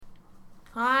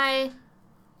Hi.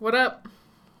 What up?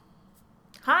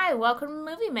 Hi, welcome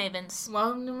to Movie Mavens.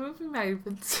 Welcome to Movie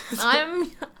Mavens.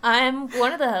 I'm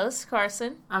one of the hosts,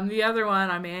 Carson. I'm the other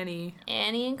one. I'm Annie.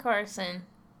 Annie and Carson.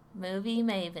 Movie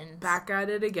Mavens. Back at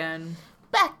it again.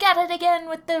 Back at it again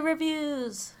with the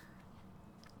reviews.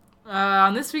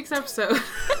 On this week's episode...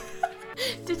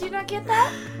 Did you not get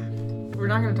that? We're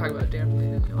not going to talk about damn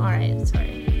thing. Alright,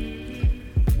 sorry.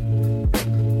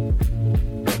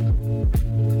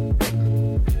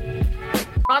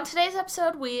 On today's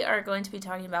episode, we are going to be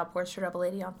talking about Portrait of a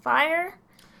Lady on Fire.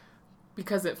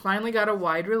 Because it finally got a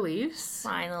wide release.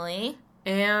 Finally.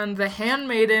 And The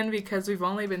Handmaiden, because we've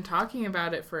only been talking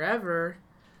about it forever.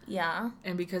 Yeah.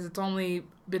 And because it's only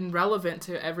been relevant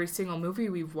to every single movie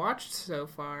we've watched so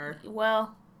far.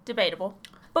 Well, debatable.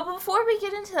 But before we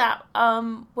get into that,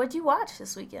 what'd you watch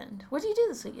this weekend? What'd you do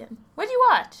this weekend? What'd you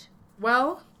watch?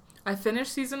 Well, I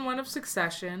finished season 1 of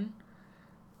Succession.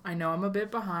 I know I'm a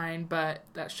bit behind, but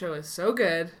that show is so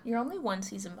good. You're only one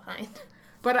season behind.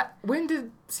 But when did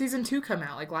season 2 come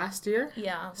out? Like last year?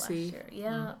 Yeah, last year.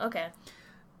 Yeah, okay.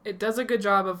 It does a good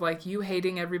job of like you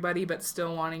hating everybody but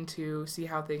still wanting to see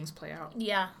how things play out.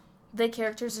 Yeah. The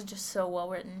characters are just so well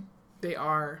written. They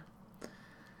are.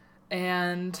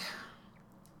 And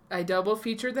I double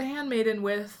featured The Handmaiden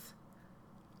with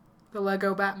the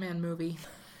Lego Batman movie.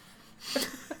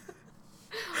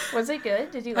 Was it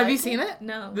good? Did you Have like you seen it?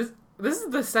 No. This is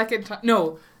the second time.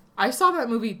 No, I saw that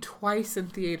movie twice in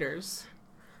theaters.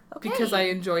 Okay. Because I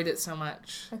enjoyed it so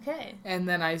much. Okay. And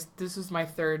then this is my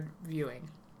third viewing.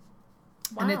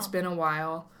 Wow. And it's been a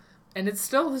while. And it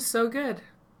still is so good.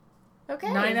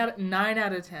 Okay. 9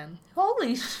 out of 10.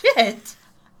 Holy shit.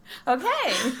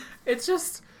 Okay.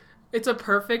 It's a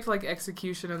perfect like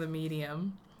execution of the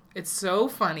medium. It's so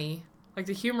funny. Like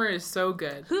the humor is so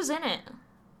good. Who's in it?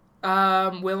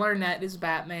 Will Arnett is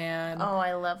Batman. Oh,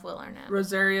 I love Will Arnett.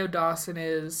 Rosario Dawson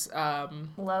is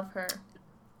Love her.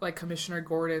 like Commissioner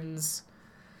Gordon's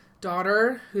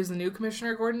daughter, who's the new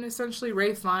Commissioner Gordon essentially.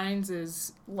 Ralph Fiennes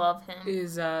is Love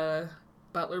him.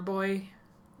 Butler Boy.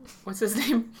 What's his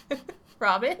name?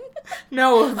 Robin?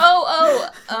 No.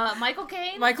 Michael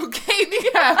Caine? Michael Caine,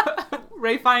 yeah.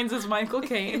 Ralph Fiennes is Michael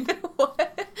Caine.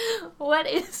 What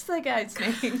is the guy's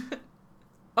name?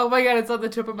 Oh my god, it's on the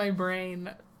tip of my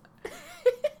brain.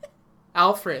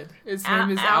 Alfred. His name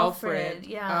is Alfred.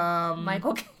 Yeah.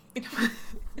 Michael Caine.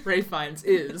 Ralph Fiennes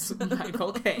is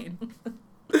Michael Caine.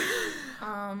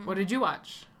 What did you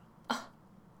watch?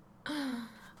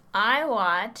 I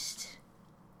watched...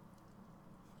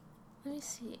 Let me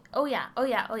see. Oh yeah.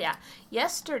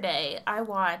 Yesterday, I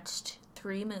watched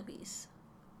 3 movies.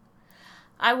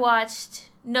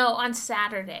 On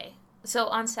Saturday. So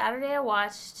on Saturday, I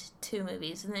watched 2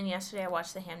 movies, and then yesterday I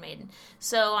watched The Handmaiden.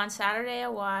 So on Saturday, I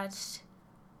watched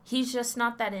He's Just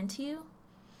Not That Into You.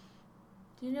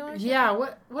 Do you know what I'm saying? Yeah,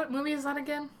 what movie is that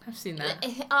again? I've seen that.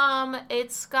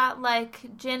 It's got,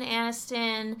 like, Jen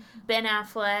Aniston, Ben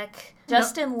Affleck,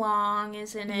 Justin Long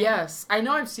is in it. Yes, I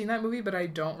know I've seen that movie, but I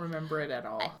don't remember it at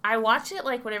all. I watched it,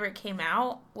 like, whenever it came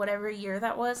out, whatever year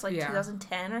that was, like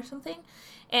 2010 or something,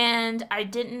 and I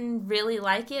didn't really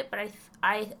like it, but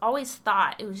I always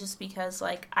thought it was just because,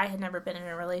 like, I had never been in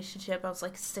a relationship. I was,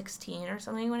 like, 16 or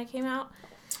something when it came out.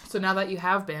 So now that you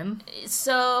have been.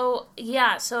 So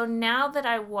now that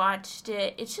I watched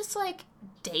it, it's just, like,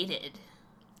 dated.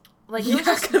 Like,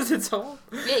 because it's old.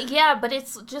 Yeah, but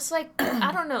it's just, like,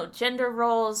 I don't know, gender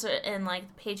roles and,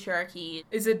 like, patriarchy.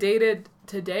 Is it dated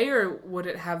today, or would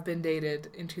it have been dated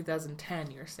in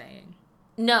 2010, you're saying?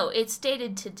 No, it's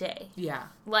dated today. Yeah.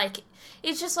 Like,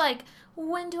 it's just like,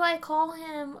 when do I call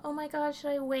him? Oh my god,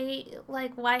 should I wait?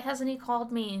 Like, why hasn't he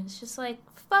called me? It's just like,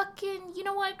 fucking, you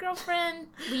know what, girlfriend?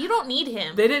 You don't need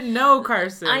him. They didn't know,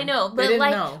 Carson. I know, but they didn't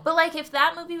like, know. But like, if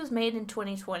that movie was made in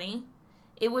 2020,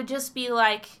 it would just be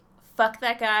like, fuck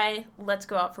that guy, let's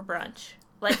go out for brunch.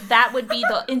 Like, that would be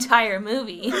the entire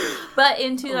movie. But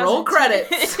in 2010, roll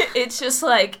credits. It's just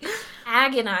like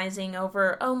agonizing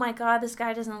over, oh my god, this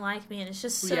guy doesn't like me, and it's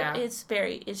just so, it's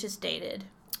just dated.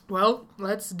 Well,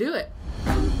 let's do it.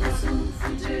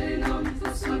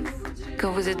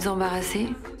 Quand vous êtes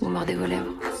embarrassé, vous mordez vos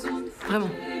lèvres. Vraiment.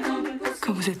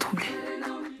 Quand vous êtes troublé,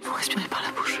 vous respirez par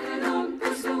la bouche.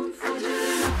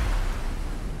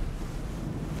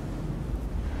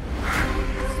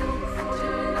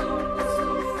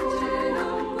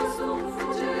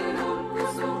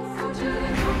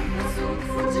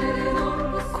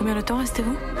 Combien de temps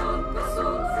restez-vous?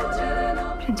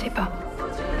 Je ne sais pas.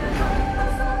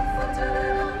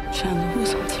 J'ai un nouveau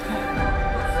sentiment.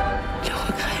 Le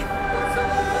regret.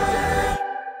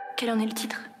 Quel en est le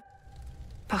titre?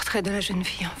 Portrait de la jeune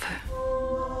fille en feu.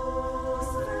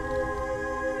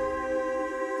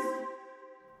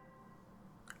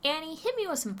 Hit me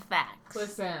with some facts.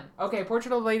 Listen. Okay,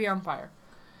 Portrait of a Lady on Fire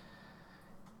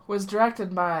was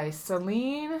directed by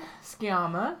Celine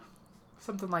Sciamma.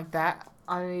 Something like that.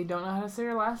 I don't know how to say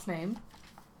her last name.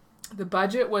 The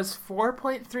budget was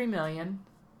 $4.3 million.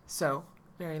 So,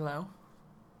 very low.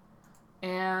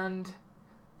 And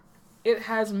it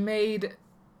has made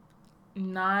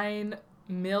 $9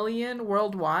 million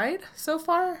worldwide so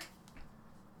far.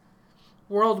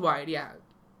 Worldwide, yeah.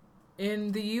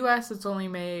 In the U.S., it's only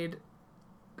made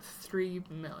 $3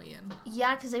 million.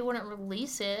 Yeah, because they wouldn't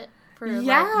release it for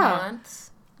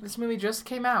months. This movie just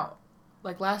came out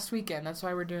last weekend. That's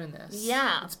why we're doing this.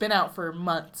 Yeah. It's been out for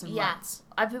months and months.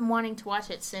 I've been wanting to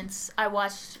watch it since I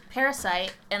watched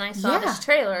Parasite, and I saw this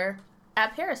trailer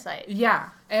at Parasite. Yeah,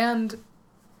 and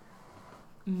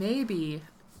maybe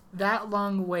that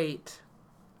long wait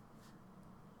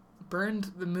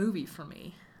burned the movie for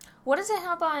me. What does it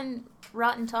have on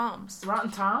Rotten Tom's? Rotten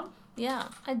Tom? Yeah,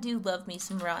 I do love me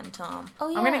some Rotten Tom. Oh,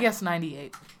 yeah. I'm going to guess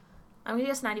 98. I'm going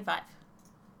to guess 95.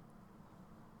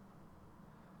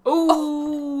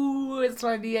 Ooh, it's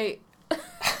 98.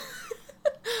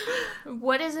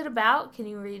 What is it about? Can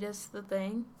you read us the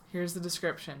thing? Here's the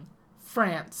description.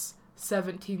 France,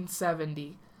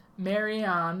 1770.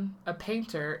 Marianne, a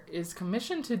painter, is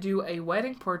commissioned to do a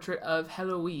wedding portrait of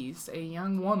Heloise, a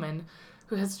young woman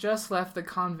who has just left the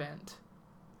convent.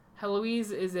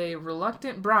 Heloise is a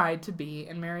reluctant bride-to-be,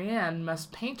 and Marianne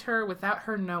must paint her without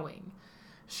her knowing.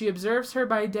 She observes her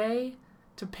by day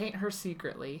to paint her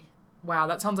secretly. Wow,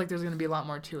 that sounds like there's going to be a lot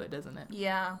more to it, doesn't it?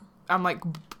 Yeah. I'm like,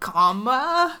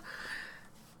 comma?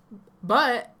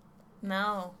 But...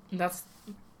 No. That's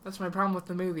my problem with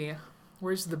the movie.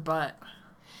 Where's the but?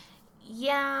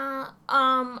 Yeah,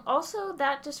 also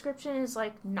that description is,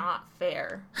 not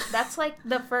fair. That's,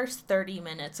 the first 30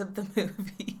 minutes of the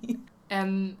movie.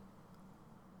 And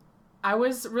I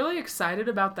was really excited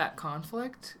about that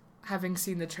conflict, having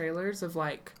seen the trailers of,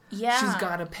 she's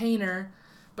got a painter,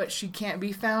 but she can't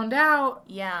be found out.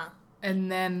 Yeah.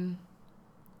 And then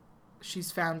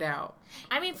she's found out.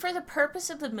 I mean, for the purpose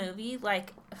of the movie,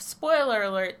 spoiler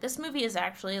alert, this movie is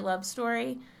actually a love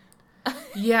story.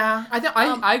 Yeah, I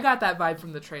got that vibe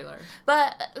from the trailer.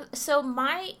 But so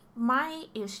my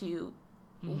issue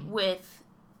with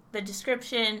the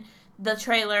description, the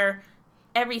trailer,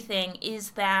 everything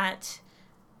is that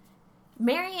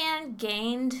Marianne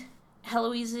gained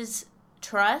Heloise's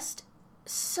trust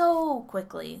so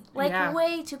quickly,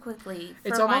 way too quickly.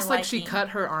 It's almost like she cut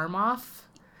her arm off,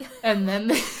 and then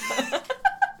they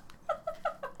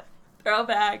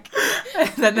throwback. And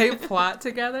then they plot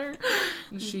together.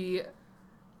 She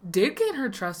did gain her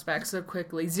trust back so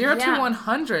quickly. 0 to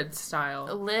 100 style.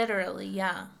 Literally,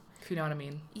 yeah. If you know what I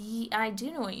mean. I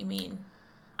do know what you mean.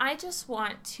 I just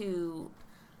want to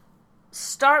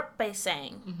start by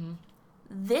saying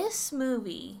this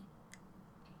movie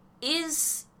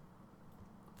is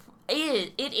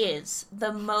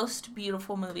the most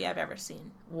beautiful movie I've ever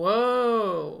seen.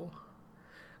 Whoa.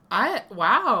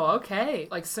 Wow, okay.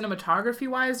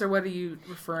 Cinematography-wise, or what are you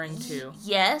referring to?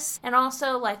 Yes. And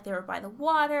also, they were by the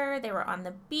water, they were on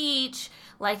the beach,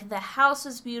 the house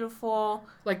was beautiful.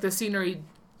 The scenery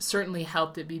certainly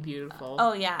helped it be beautiful.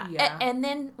 Oh, yeah. And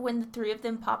then when the three of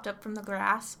them popped up from the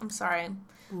grass, I'm sorry.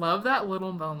 Love that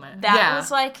little moment. That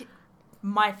was,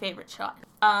 my favorite shot.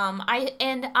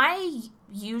 I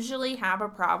usually have a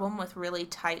problem with really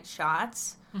tight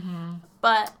shots,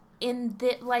 but...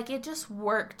 it just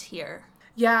worked here.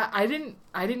 Yeah, I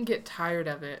didn't get tired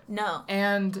of it. No.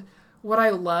 And what I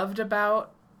loved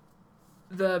about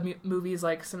the movie's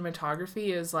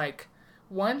cinematography is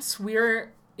once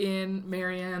we're in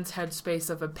Marianne's headspace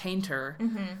of a painter,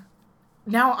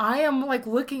 now I am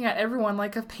looking at everyone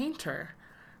like a painter.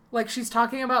 She's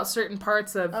talking about certain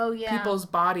parts of people's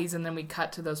bodies, and then we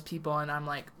cut to those people, and I'm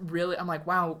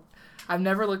wow, I've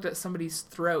never looked at somebody's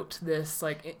throat this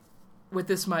with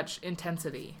this much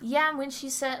intensity. Yeah, when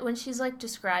she's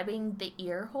describing the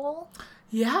ear hole.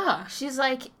 Yeah. She's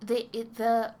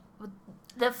the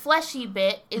fleshy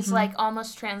bit is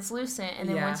almost translucent, and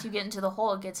then once you get into the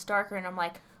hole, it gets darker, and I'm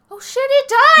like, oh shit,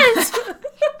 it does!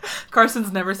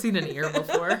 Carson's never seen an ear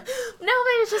before. No,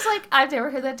 but it's just I've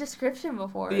never heard that description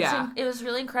before. Yeah. It was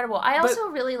really incredible. I also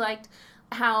really liked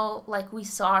how we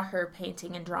saw her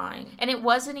painting and drawing, and it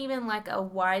wasn't even a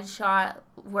wide shot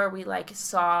where we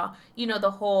saw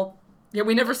the whole. Yeah,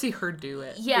 we never see her do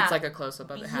it. Yeah, it's a close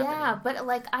up of it happening. Yeah, but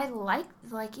I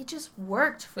liked it just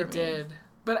worked for me. It did,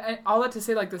 but all that to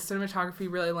say, the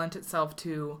cinematography really lent itself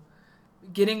to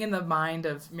getting in the mind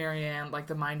of Marianne,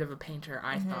 the mind of a painter.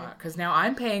 I thought, because now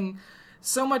I'm paying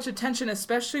so much attention,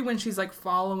 especially when she's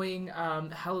following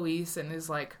Heloise and is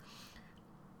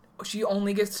she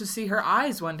only gets to see her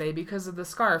eyes one day because of the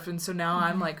scarf. And so now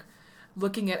I'm, like,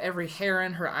 looking at every hair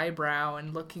in her eyebrow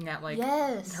and looking at, like,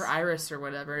 her iris or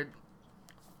whatever.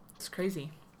 It's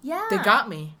crazy. Yeah. They got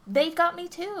me. They got me,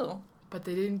 too. But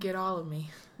they didn't get all of me.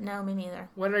 No, me neither.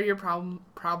 What are your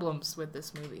problems with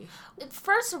this movie?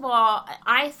 First of all,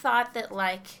 I thought that,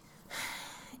 like,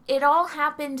 it all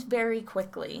happened very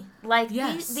quickly. Like,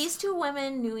 these two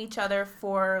women knew each other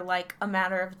for, like, a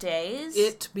matter of days.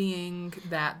 It being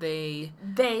that they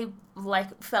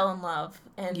like, fell in love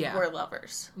and were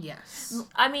lovers. Yes.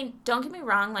 I mean, don't get me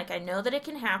wrong. Like, I know that it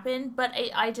can happen, but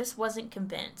I just wasn't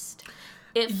convinced.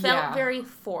 It felt very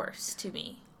forced to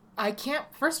me.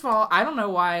 First of all, I don't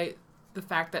know why the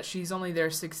fact that she's only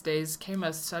there 6 days came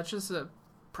as such a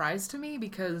surprise to me,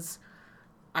 because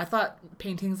I thought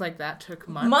paintings like that took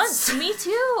months. Me too.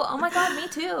 Oh my God, me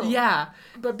too. Yeah.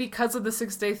 But because of the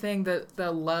 6-day thing,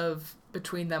 the love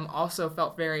between them also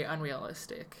felt very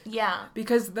unrealistic. Yeah.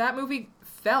 Because that movie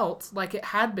felt like it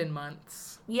had been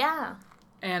months. Yeah.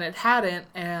 And it hadn't,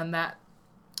 and that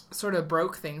sort of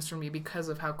broke things for me because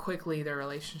of how quickly their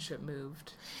relationship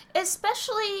moved.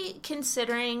 Especially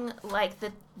considering, like,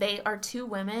 that they are two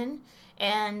women,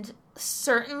 and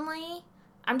certainly,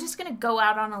 I'm just going to go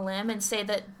out on a limb and say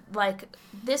that, like,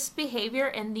 this behavior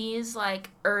and these, like,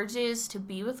 urges to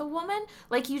be with a woman,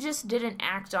 like, you just didn't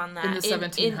act on that. In the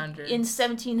 1700s. In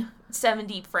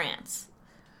 1770 France.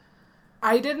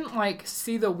 I didn't, like,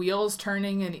 see the wheels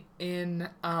turning in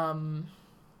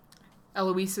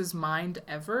Eloise's mind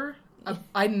ever.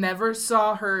 I never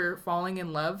saw her falling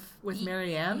in love with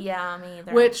Marianne. Yeah, me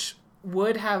either. Which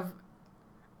would have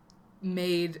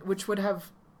made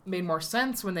more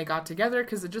sense when they got together,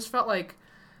 because it just felt like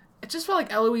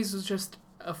Eloise was just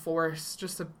a force,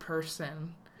 just a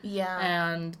person. Yeah.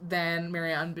 And then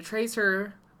Marianne betrays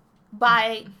her.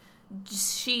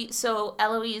 So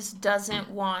Eloise doesn't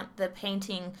want the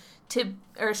painting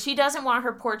she doesn't want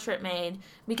her portrait made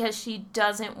because she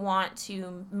doesn't want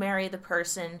to marry the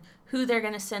person who they're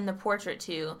going to send the portrait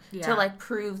to like,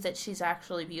 prove that she's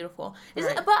actually beautiful.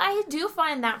 Right. But I do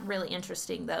find that really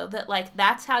interesting, though, that, like,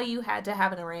 that's how you had to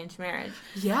have an arranged marriage.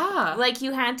 Yeah. Like,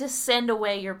 you had to send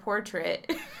away your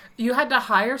portrait. You had to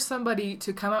hire somebody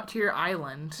to come out to your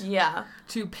island. Yeah.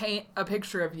 To paint a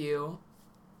picture of you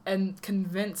and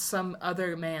convince some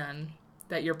other man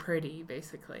that you're pretty,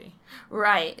 basically.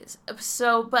 Right.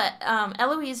 So, but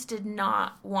Eloise did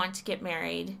not want to get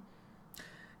married.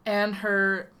 And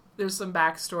there's some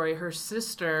backstory. Her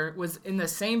sister was in the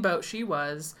same boat she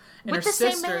was. And with the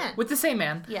same man. With the same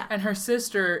man. Yeah. And her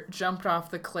sister jumped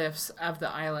off the cliffs of the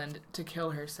island to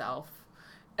kill herself.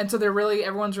 And so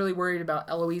everyone's really worried about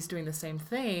Eloise doing the same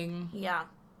thing. Yeah.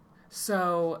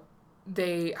 So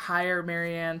they hire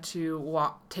Marianne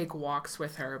to take walks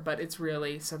with her, but it's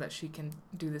really so that she can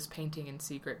do this painting in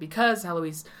secret, because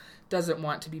Eloise doesn't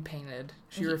want to be painted.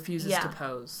 She refuses to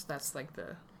pose. That's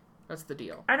the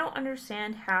deal. I don't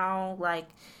understand how, like,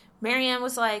 Marianne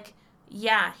was like,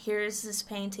 yeah, here's this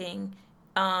painting,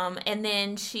 and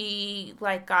then she,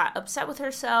 like, got upset with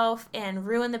herself and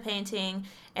ruined the painting,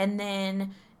 and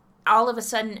then all of a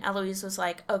sudden, Eloise was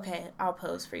like, okay, I'll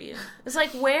pose for you. It's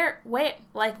like, where,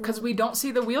 like... Because we don't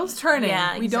see the wheels turning.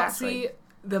 Yeah, we don't see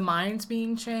the minds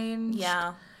being changed.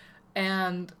 Yeah.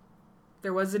 And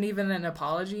there wasn't even an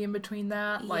apology in between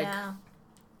that. Like, yeah.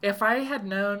 If I had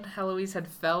known Eloise had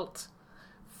felt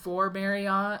for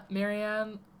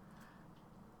Marianne,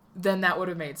 then that would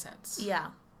have made sense. Yeah.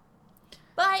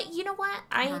 But, you know what?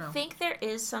 I think there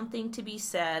is something to be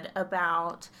said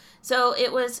about... So,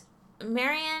 it was...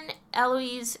 Marianne,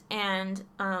 Eloise, and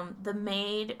the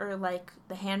maid, or, like,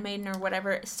 the handmaiden or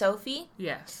whatever, Sophie.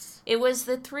 Yes. It was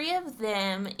the three of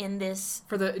them in this...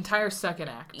 For the entire second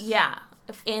act. Yeah.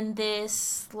 In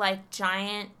this, like,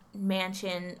 giant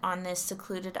mansion on this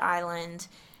secluded island.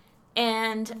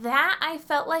 And that, I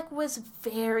felt like, was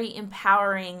very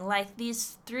empowering. Like,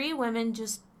 these three women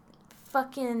just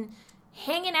fucking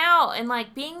hanging out and,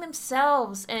 like, being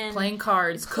themselves. And playing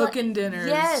cards, cooking dinners.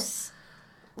 Yes.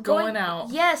 Going out.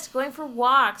 Yes, going for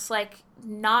walks, like,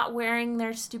 not wearing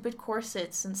their stupid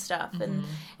corsets and stuff. Mm-hmm.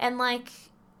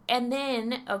 And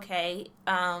then, okay,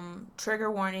 trigger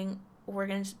warning, we're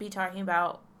going to be talking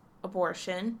about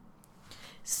abortion.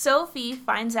 Sophie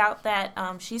finds out that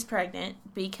she's pregnant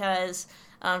because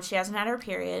she hasn't had her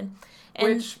period.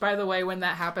 And, which, by the way, when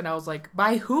that happened, I was like,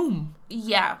 by whom?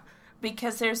 Yeah,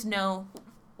 because there's no...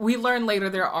 We learn later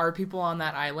there are people on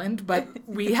that island, but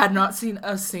we had not seen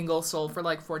a single soul for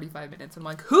like 45 minutes. I'm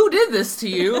like, who did this to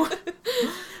you?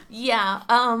 Yeah.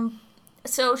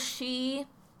 So she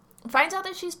finds out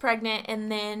that she's pregnant,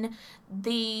 and then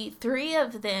the three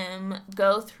of them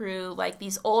go through, like,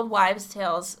 these old wives'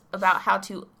 tales about how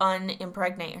to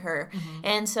unimpregnate her.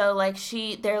 And so, like,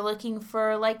 they're looking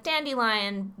for, like,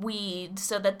 dandelion weed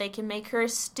so that they can make her a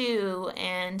stew,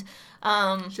 and,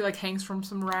 she, like, hangs from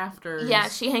some rafters. Yeah,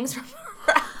 she hangs from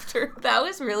a rafter. That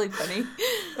was really funny.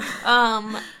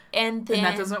 And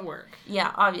that doesn't work.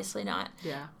 Yeah, obviously not.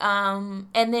 Yeah.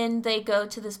 And then they go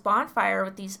to this bonfire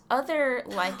with these other,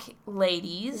 like,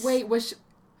 ladies. Wait,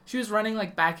 she was running,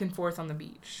 like, back and forth on the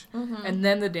beach. And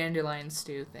then the dandelion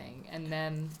stew thing. And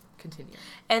then continue.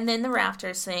 And then the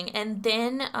rafters thing. And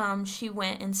then she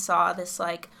went and saw this,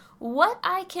 like, what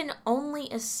I can only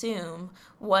assume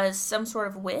was some sort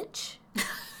of witch.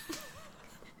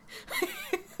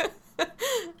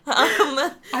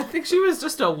 I think she was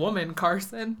just a woman,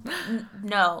 Carson.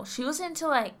 No, she was into,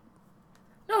 like...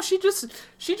 No, she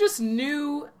just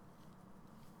knew...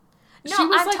 No,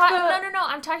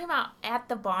 I'm talking about at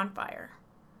the bonfire.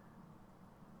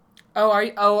 Oh, are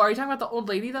you talking about the old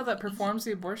lady, though, that performs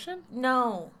the abortion?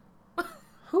 No.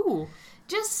 Who?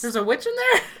 Just... There's a witch in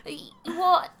there?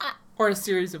 Well, or a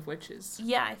series of witches.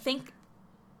 Yeah, I think...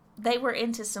 They were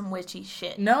into some witchy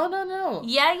shit. No.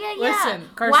 Yeah. Listen,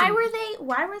 Carson.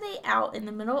 Why were they out in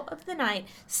the middle of the night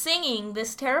singing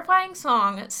this terrifying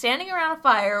song, standing around a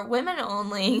fire, women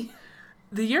only?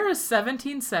 The year is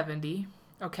 1770,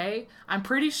 okay? I'm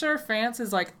pretty sure France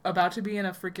is, like, about to be in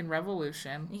a freaking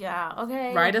revolution. Yeah,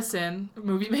 okay. Write us in,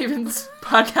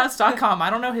 moviemavenspodcast.com.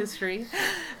 I don't know history.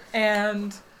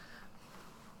 And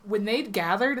when they'd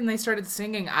gathered and they started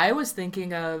singing, I was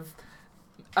thinking of...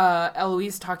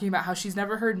 Eloise talking about how she's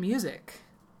never heard music.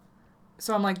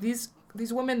 So I'm like, these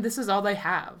women, this is all they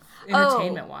have,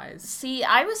 entertainment-wise. See,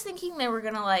 I was thinking they were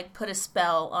gonna, like, put a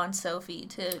spell on Sophie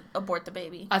to abort the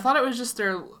baby. I thought it was just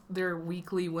their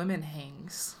weekly women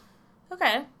hangs.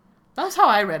 Okay. That's how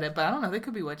I read it, but I don't know, they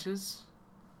could be witches.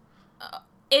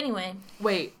 Anyway.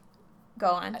 Wait.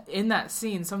 Go on. In that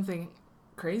scene, something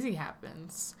crazy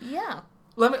happens. Yeah.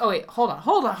 Hold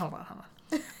on.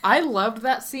 I loved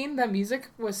that scene. That music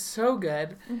was so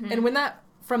good. And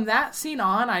from that scene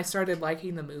on, I started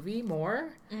liking the movie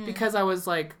more because I was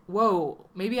like, whoa,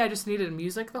 maybe I just needed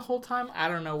music the whole time. I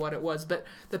don't know what it was, but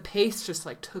the pace just,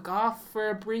 like, took off for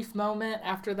a brief moment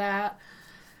after that.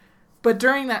 But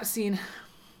during that scene,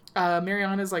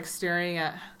 Mariana's, like, staring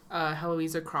at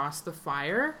Heloise across the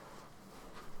fire,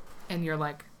 and you're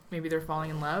like, maybe they're falling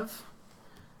in love.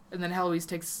 And then Heloise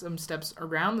takes some steps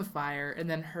around the fire, and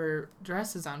then her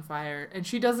dress is on fire, and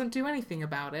she doesn't do anything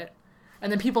about it. And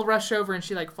then people rush over, and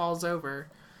she, like, falls over.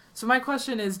 So my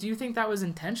question is, do you think that was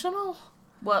intentional?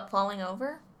 What, falling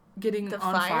over? Getting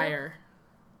on fire?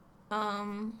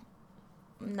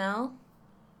 No.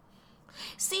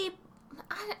 See,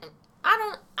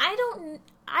 I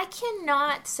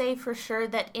cannot say for sure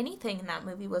that anything in that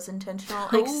movie was intentional,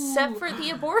 except for the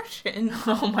abortion.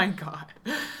 Oh my God.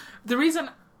 The reason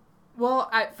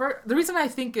I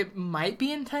think it might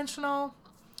be intentional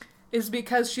is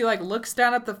because she, like, looks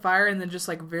down at the fire and then just,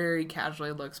 like, very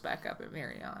casually looks back up at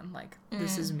Marianne, like,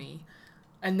 this is me.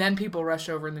 And then people rush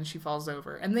over and then she falls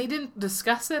over. And they didn't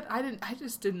discuss it. I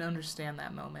just didn't understand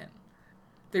that moment.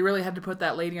 They really had to put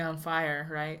that lady on fire,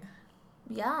 right?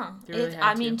 Yeah.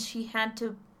 Really she had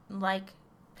to, like,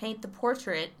 paint the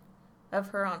portrait of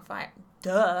her on fire.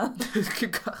 Duh.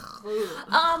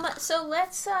 So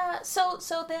let's,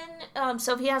 so then,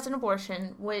 Sophie has an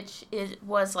abortion, which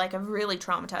was, like, a really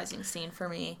traumatizing scene for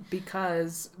me.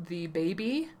 Because the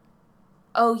baby...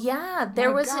 Oh, yeah.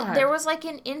 There was, like,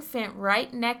 an infant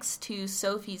right next to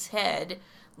Sophie's head,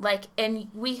 like, and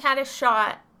we had a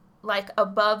shot, like,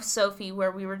 above Sophie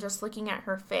where we were just looking at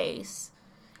her face.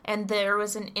 And there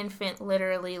was an infant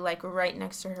literally, like, right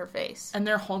next to her face. And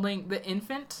they're holding the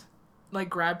infant... like,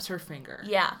 grabs her finger.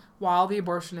 Yeah. While the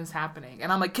abortion is happening.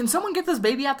 And I'm like, can someone get this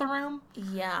baby out the room?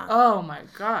 Yeah. Oh, my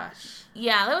gosh.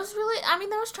 Yeah, that was really, that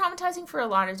was traumatizing for a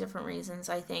lot of different reasons,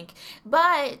 I think.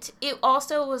 But it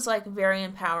also was, like, very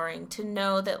empowering to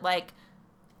know that, like,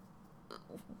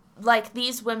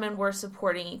 these women were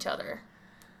supporting each other.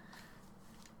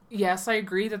 Yes, I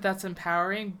agree that that's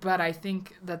empowering, but I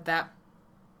think that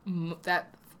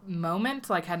moment,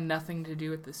 like, had nothing to do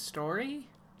with the story.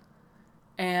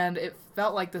 And it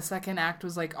felt like the second act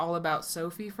was, like, all about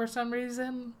Sophie for some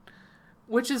reason.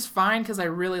 Which is fine, because I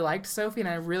really liked Sophie, and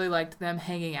I really liked them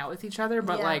hanging out with each other.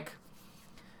 But, like,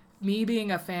 me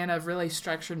being a fan of really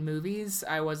structured movies,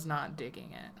 I was not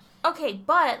digging it. Okay,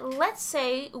 but let's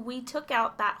say we took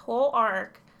out that whole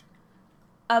arc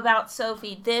about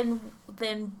Sophie, then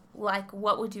like,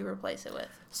 what would you replace it with?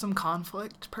 Some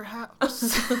conflict,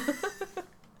 perhaps.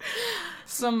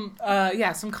 some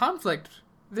conflict.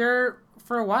 There,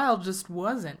 for a while, just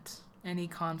wasn't any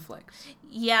conflict.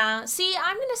 Yeah. See,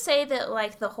 I'm going to say that,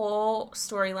 like, the whole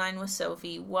storyline with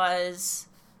Sophie was...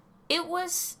 It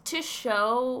was to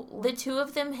show the two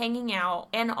of them hanging out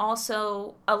and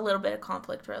also a little bit of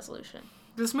conflict resolution.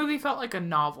 This movie felt like a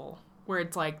novel, where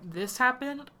it's like, this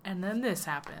happened, and then this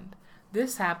happened.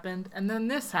 This happened, and then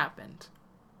this happened.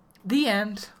 The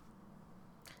end.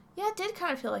 Yeah, it did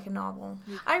kind of feel like a novel.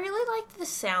 I really liked the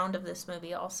sound of this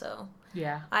movie also.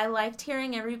 Yeah. I liked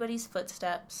hearing everybody's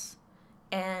footsteps.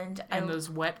 And those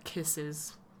wet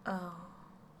kisses. Oh.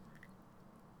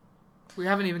 We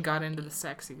haven't even got into the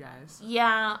sex, you guys.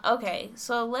 Yeah, okay.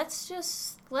 So let's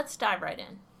dive right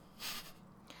in.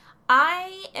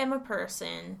 I am a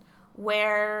person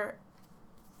where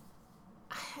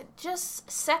just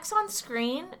sex on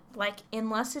screen, like,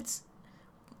 unless it's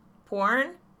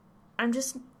porn,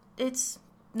 it's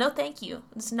no thank you.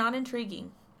 It's not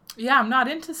intriguing. Yeah, I'm not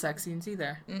into sex scenes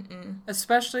either. Mm-mm.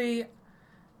 Especially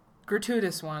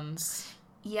gratuitous ones.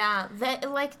 Yeah,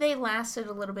 they lasted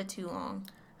a little bit too long.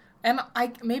 And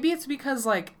maybe it's because,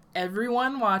 like,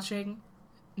 everyone watching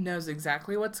knows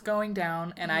exactly what's going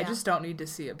down, and I just don't need to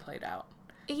see it played out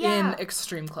in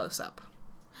extreme close-up.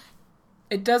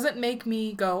 It doesn't make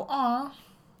me go, aw.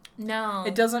 No.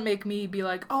 It doesn't make me be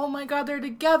like, oh my god, they're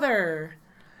together.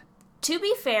 To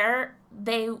be fair,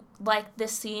 the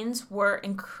scenes were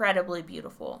incredibly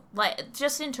beautiful. Like,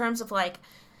 just in terms of, like,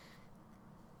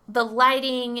 the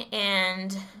lighting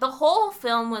and the whole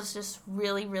film was just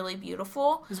really, really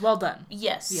beautiful. It was well done.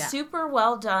 Yes, super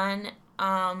well done.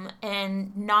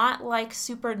 And not, like,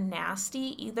 super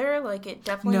nasty either. Like, it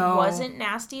definitely wasn't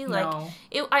nasty. Like,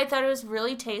 I thought it was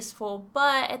really tasteful,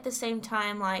 but at the same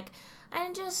time, like,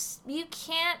 you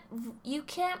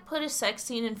can't put a sex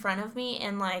scene in front of me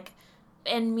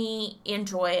and me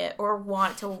enjoy it or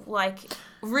want to, like,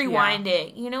 rewind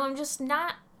it. You know, I'm just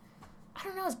not, I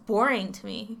don't know, it's boring to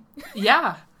me.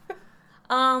 Yeah.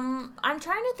 I'm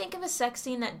trying to think of a sex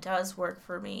scene that does work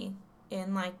for me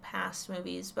in, like, past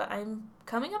movies, but I'm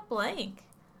coming up blank.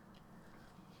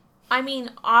 I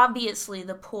mean, obviously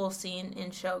the pool scene in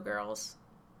Showgirls.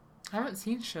 I haven't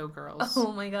seen Showgirls.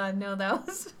 Oh my god, no, that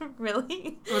was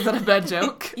really... Was that a bad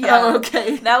joke? Yeah. Oh,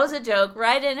 okay. That was a joke.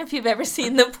 Write in if you've ever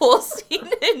seen the pool scene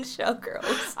in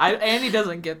Showgirls. Annie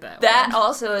doesn't get that That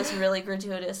also is really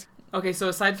gratuitous. Okay, so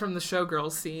aside from the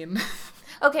Showgirls scene...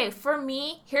 Okay, for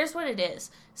me, here's what it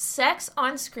is. Sex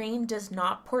on screen does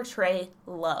not portray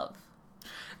love.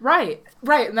 Right,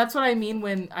 and that's what I mean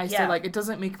when I say, like, it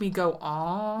doesn't make me go,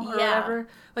 aw, or whatever.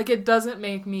 Like, it doesn't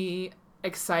make me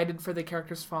excited for the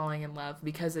characters falling in love,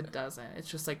 because it doesn't. It's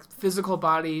just, like, physical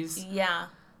bodies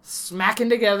smacking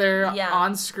together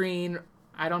on screen.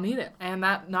 I don't need it. And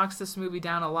that knocks this movie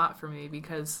down a lot for me,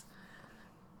 because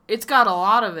it's got a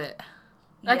lot of it.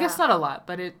 I guess not a lot,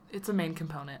 but it's a main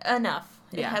component. Enough.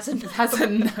 It has enough.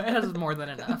 It has more than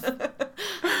enough.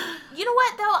 You know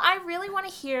what, though? I really want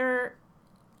to hear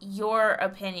your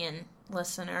opinion,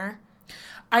 listener.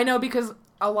 I know, because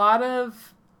a lot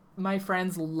of my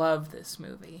friends love this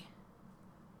movie.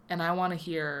 And I want to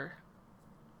hear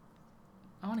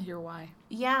why.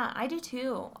 Yeah, I do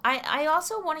too. I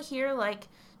also want to hear, like,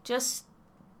 just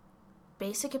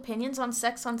basic opinions on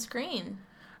sex on screen.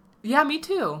 Yeah, me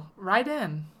too. Write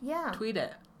in. Yeah. Tweet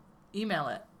it. Email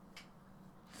it.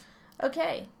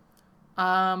 Okay.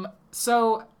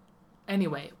 So,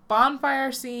 anyway,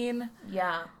 bonfire scene.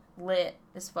 Yeah, lit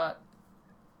as fuck.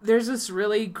 There's this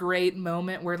really great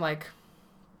moment where, like,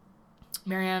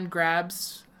 Marianne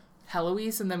grabs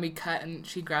Heloise, and then we cut, and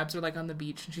she grabs her, like, on the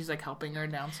beach, and she's, like, helping her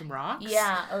down some rocks.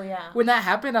 Yeah, oh yeah. When that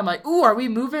happened, I'm like, ooh, are we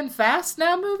moving fast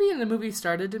now, movie? And the movie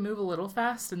started to move a little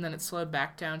fast, and then it slowed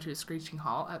back down to a screeching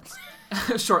halt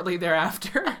shortly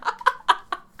thereafter.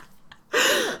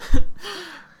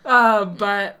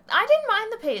 But I didn't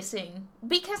mind the pacing,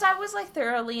 because I was, like,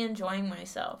 thoroughly enjoying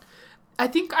myself. I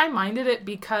think I minded it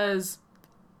because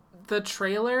the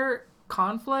trailer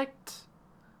conflict...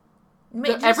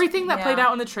 everything that played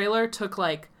out in the trailer took,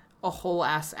 like, a whole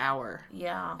ass hour.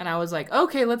 Yeah. And I was like,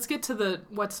 okay, let's get to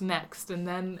what's next. And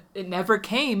then it never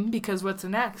came, because what's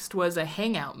next was a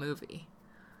hangout movie.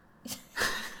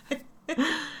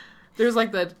 There's,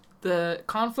 like, the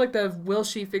conflict of, will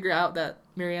she figure out that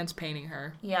Marianne's painting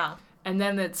her? Yeah. And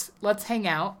then it's, let's hang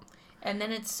out. And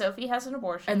then it's Sophie has an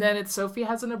abortion. And then it's Sophie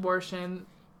has an abortion.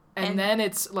 And then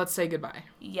it's let's say goodbye.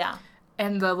 Yeah.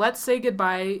 And the let's say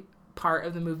goodbye part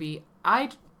of the movie, I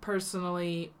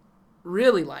personally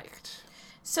really liked.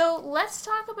 So let's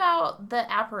talk about the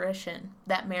apparition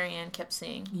that Marianne kept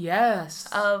seeing. Yes.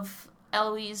 Of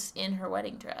Eloise in her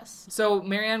wedding dress. So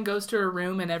Marianne goes to her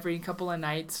room, and every couple of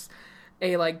nights,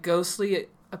 a like ghostly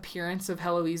appearance of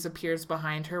Heloise appears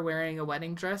behind her wearing a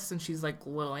wedding dress, and she's like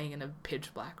glowing in a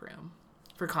pitch black room.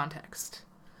 For context,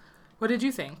 what did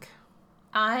you think?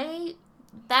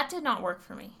 That did not work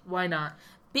for me. Why not?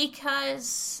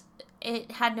 Because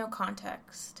it had no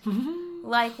context.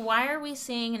 Like, why are we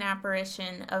seeing an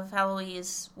apparition of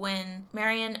Heloise when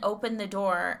Marianne opened the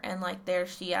door and, like, there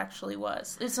she actually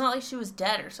was? It's not like she was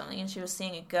dead or something and she was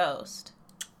seeing a ghost.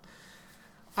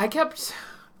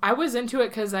 I was into it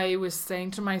because I was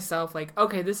saying to myself, like,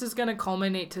 okay, this is going to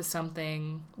culminate to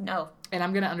something. No. And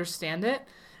I'm going to understand it.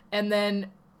 And then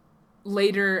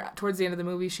later, towards the end of the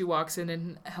movie, she walks in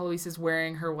and Heloise is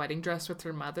wearing her wedding dress with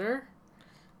her mother.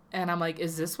 And I'm like,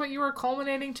 is this what you were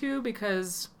culminating to?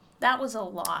 Because that was a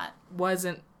lot.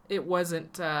 It was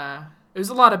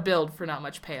a lot of build for not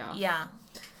much payoff. Yeah.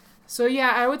 So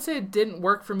yeah, I would say it didn't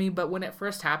work for me, but when it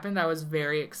first happened, I was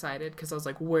very excited because I was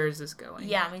like, where's this going?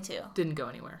 Yeah, me too. Didn't go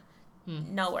anywhere.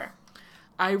 Nowhere.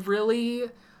 I really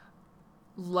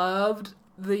loved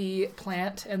the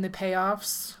plant and the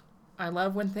payoffs. I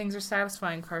love when things are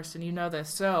satisfying, Karsten. You know this.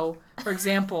 So, for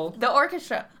example... The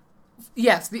orchestra.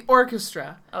 Yes, the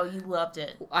orchestra. Oh, you loved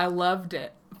it. I loved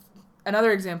it.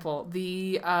 Another example,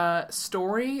 the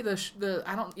story,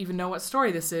 I don't even know what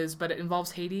story this is, but it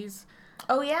involves Hades.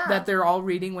 Oh, yeah. That they're all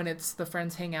reading when it's the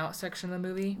Friends Hangout section of the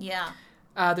movie. Yeah.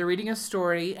 They're reading a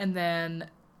story, and then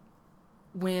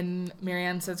when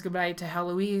Marianne says goodbye to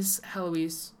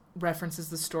Heloise references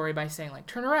the story by saying, like,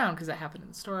 turn around, because that happened in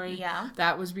the story. Yeah.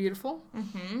 That was beautiful.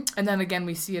 Mm-hmm. And then, again,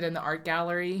 we see it in the art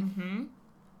gallery. Mm-hmm.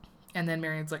 And then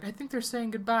Marianne's like, I think they're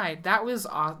saying goodbye. That was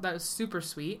super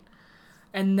sweet.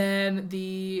 And then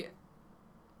the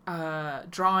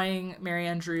drawing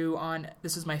Marianne drew on...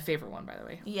 This is my favorite one, by the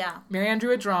way. Yeah. Marianne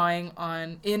drew a drawing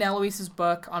in Eloise's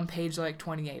book on page, like,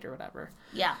 28 or whatever.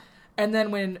 Yeah. And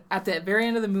then when, at the very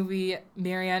end of the movie,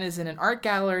 Marianne is in an art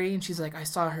gallery, and she's like, I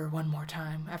saw her one more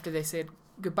time after they said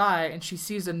goodbye, and she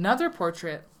sees another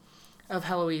portrait of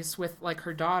Heloise with, like,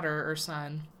 her daughter or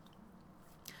son,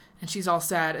 and she's all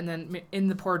sad, and then in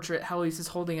the portrait, Heloise is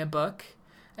holding a book,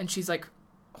 and she's, like,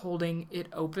 holding it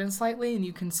open slightly, and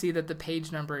you can see that the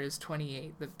page number is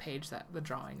 28, the page that the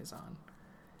drawing is on.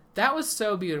 That was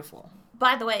so beautiful.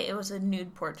 By the way, it was a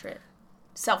nude portrait.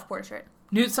 Self-portrait.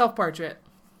 Nude self-portrait.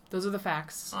 Those are the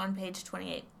facts. On page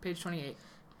 28. Page 28.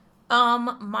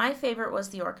 My favorite was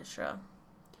the orchestra.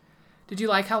 Did you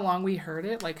like how long we heard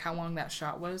it? Like how long that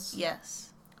shot was? Yes.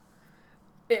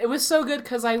 It was so good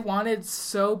because I wanted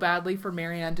so badly for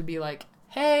Marianne to be like,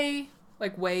 hey,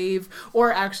 like wave.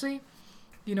 Or actually,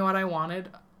 you know what I wanted?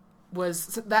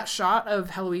 Was that shot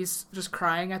of Heloise just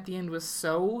crying at the end was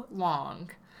so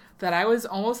long that I was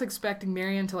almost expecting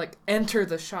Marianne to like enter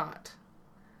the shot.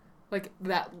 Like,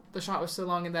 the shot was so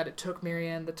long and that it took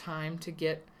Marianne the time to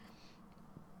get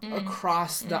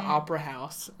across the opera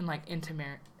house and, like, into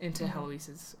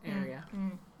Heloise's area.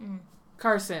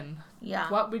 Carson. Yeah.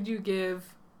 What would you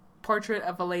give Portrait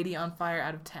of a Lady on Fire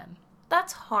out of 10?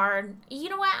 That's hard. You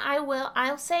know what?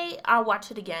 I'll say I'll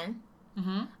watch it again.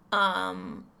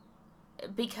 Mm-hmm.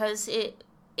 Because it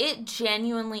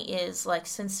genuinely is, like,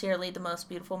 sincerely the most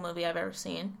beautiful movie I've ever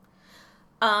seen.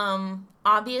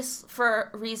 Obvious,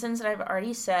 for reasons that I've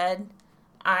already said,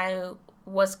 I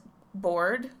was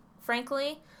bored,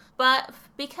 frankly. But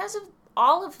because of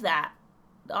all of that,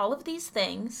 all of these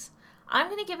things, I'm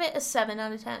going to give it a 7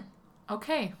 out of 10.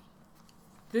 Okay.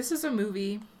 This is a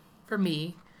movie, for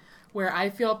me, where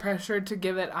I feel pressured to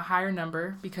give it a higher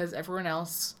number because everyone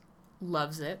else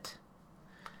loves it.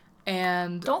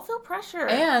 And don't feel pressure.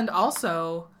 And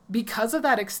also, because of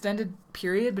that extended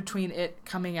period between it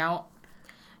coming out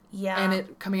and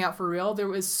it coming out for real, there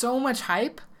was so much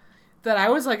hype that I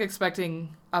was, like,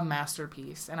 expecting a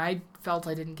masterpiece. And I felt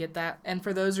I didn't get that. And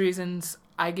for those reasons,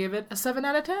 I give it a 7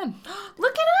 out of 10.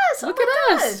 Look at us! Look at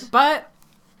us! But,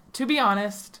 to be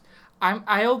honest,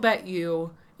 I'll bet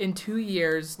you in 2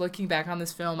 years, looking back on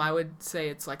this film, I would say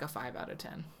it's like a 5 out of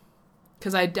 10.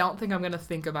 Because I don't think I'm going to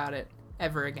think about it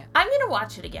ever again. I'm going to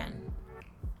watch it again.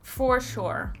 For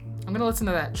sure. I'm going to listen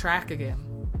to that track again.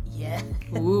 Yeah.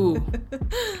 Ooh.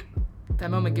 That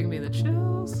moment gave me the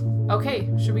chills. Okay,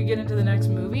 should we get into the next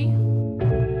movie?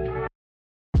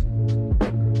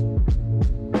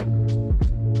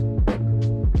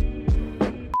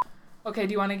 Okay,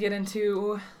 do you want to get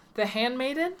into The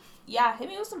Handmaiden? Yeah, hit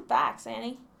me with some facts,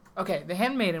 Annie. Okay, The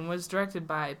Handmaiden was directed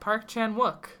by Park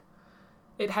Chan-wook.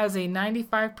 It has a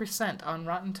 95% on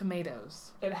Rotten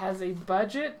Tomatoes. It has a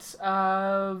budget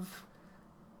of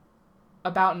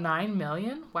about $9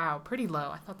 million. Wow, pretty low.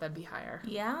 I thought that'd be higher.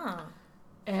 Yeah.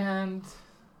 And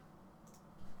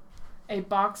a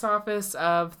box office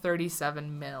of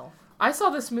 $37 million. I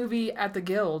saw this movie at the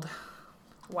Guild.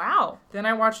 Wow. Then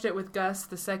I watched it with Gus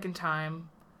the second time,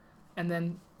 and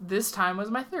then this time was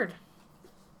my third.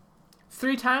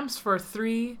 3 times for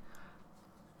 3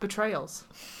 betrayals.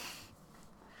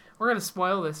 We're going to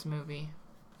spoil this movie.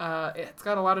 It's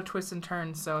got a lot of twists and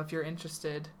turns, so if you're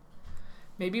interested,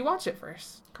 maybe watch it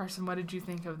first. Carson, what did you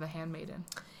think of The Handmaiden?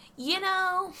 You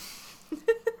know...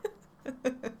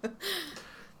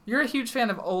 You're a huge fan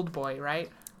of Oldboy, right?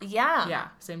 Yeah. Yeah,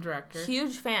 same director.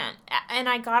 Huge fan. And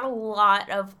I got a lot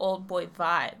of Oldboy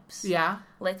vibes. Yeah?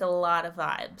 Like, a lot of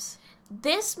vibes.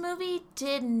 This movie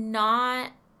did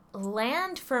not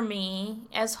land for me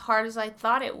as hard as I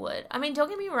thought it would. I mean, don't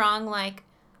get me wrong, like,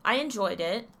 I enjoyed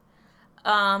it.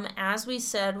 As we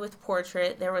said with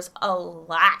Portrait, there was a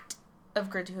lot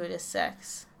of gratuitous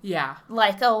sex. Yeah.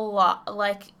 Like, a lot.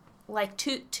 Like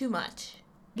too much.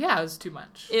 Yeah, it was too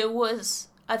much. It was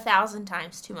 1,000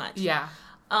 times too much. Yeah.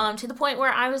 To the point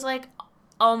where I was, like,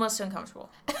 almost uncomfortable.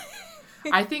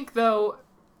 I think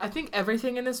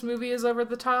everything in this movie is over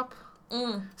the top.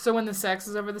 So when the sex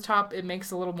is over the top, it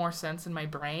makes a little more sense in my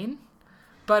brain.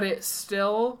 But it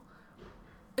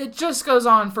just goes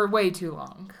on for way too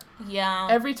long. Yeah.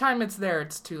 Every time it's there,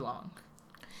 it's too long.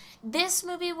 This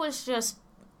movie was just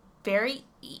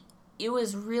it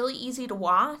was really easy to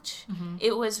watch. Mm-hmm.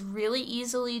 It was really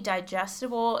easily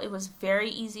digestible. It was very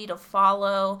easy to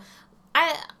follow.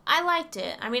 I liked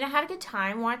it. I mean, I had a good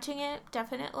time watching it,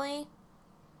 definitely.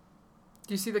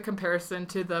 Do you see the comparison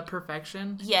to The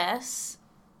Perfection? Yes.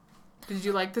 Did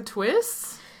you like the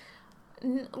twists?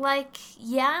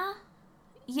 Yeah.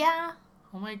 Yeah.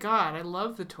 Oh my god, I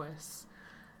love the twists.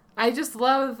 I just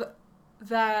love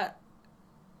that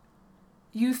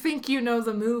you think you know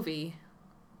the movie,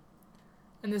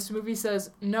 and this movie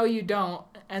says, no, you don't,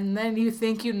 and then you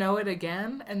think you know it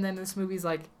again, and then this movie's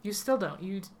like, you still don't.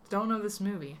 You don't know this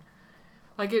movie.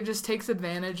 Like, it just takes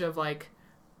advantage of, like,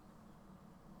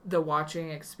 the watching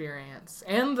experience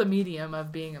and the medium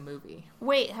of being a movie.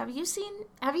 Wait, have you seen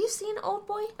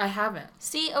Oldboy? I haven't.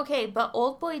 See, okay, but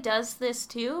Oldboy does this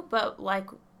too, but, like,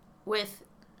 with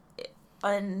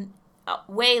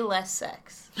way less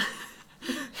sex.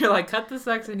 You're like, cut the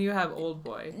sex and you have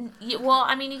Oldboy. Well,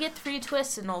 I mean, you get 3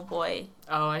 twists in Oldboy.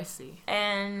 Oh, I see.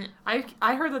 And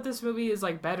I heard that this movie is,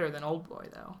 like, better than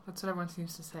Oldboy, though. That's what everyone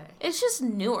seems to say. It's just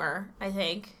newer, I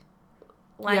think.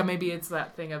 Like, yeah, maybe it's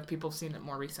that thing of people seen it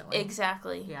more recently.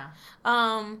 Exactly. Yeah.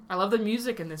 I love the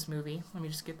music in this movie. Let me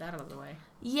just get that out of the way.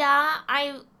 Yeah,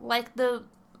 I like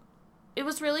it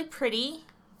was really pretty.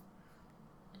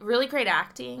 Really great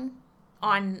acting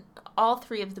on all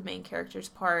 3 of the main characters'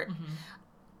 part. Mm-hmm.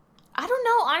 I don't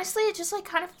know. Honestly, it just, like,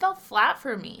 kind of fell flat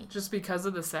for me. Just because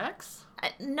of the sex?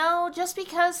 No, just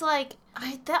because, like,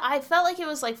 I felt like it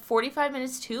was, like, 45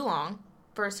 minutes too long,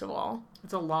 first of all.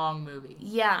 It's a long movie.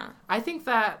 Yeah. I think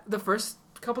that the first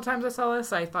couple times I saw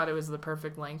this, I thought it was the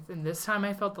perfect length. And this time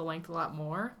I felt the length a lot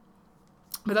more.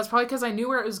 But that's probably because I knew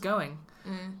where it was going.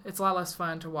 It's a lot less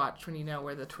fun to watch when you know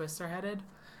where the twists are headed.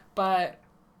 But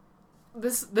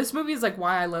this movie is, like,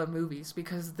 why I love movies.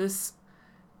 Because this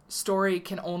story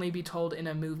can only be told in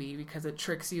a movie because it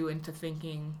tricks you into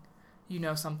thinking you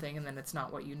know something and then it's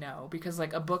not what you know. Because,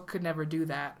 like, a book could never do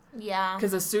that. Yeah.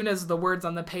 Because as soon as the word's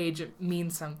on the page, it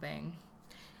means something.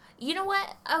 You know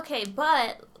what? Okay,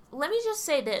 but let me just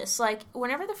say this. Like,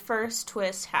 whenever the first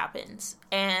twist happens,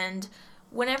 and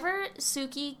whenever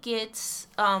Suki gets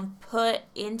put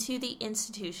into the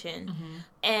institution, mm-hmm.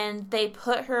 and they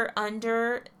put her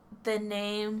under the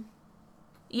name...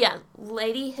 Yeah,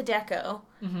 Lady Hideko.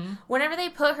 Mm-hmm. Whenever they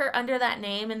put her under that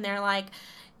name, and they're like...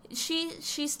 She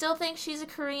still thinks she's a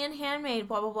Korean handmaid,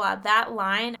 blah, blah, blah. That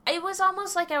line, it was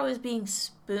almost like I was being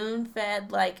spoon-fed,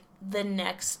 like, the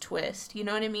next twist. You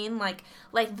know what I mean? Like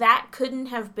that couldn't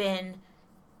have been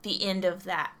the end of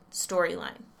that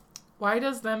storyline. Why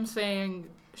does them saying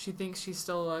she thinks she's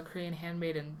still a Korean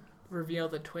handmaiden reveal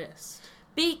the twist?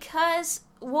 Because,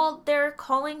 well, they're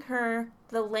calling her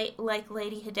Lady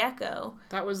Hideko.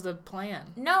 That was the plan.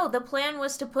 No, the plan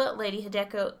was to put Lady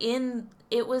Hideko in...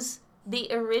 It was... the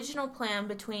original plan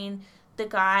between the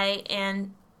guy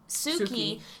and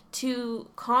Suki to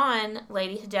con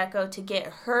Lady Hideko to get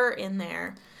her in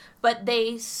there. But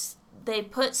they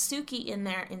put Suki in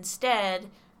there instead,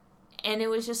 and it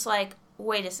was just like,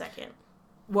 wait a second.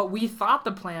 What we thought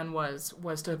the plan was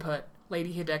to put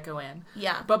Lady Hideko in.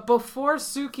 Yeah. But before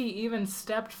Suki even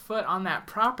stepped foot on that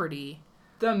property,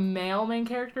 the male main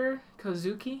character,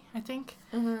 Kozuki, I think,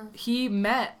 mm-hmm. he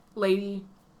met Lady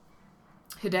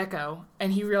Hideko,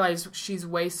 and he realized she's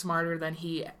way smarter than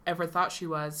he ever thought she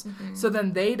was. So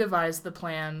then they devised the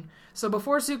plan. So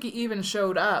before Suki even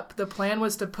showed up, the plan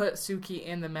was to put Suki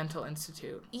in the mental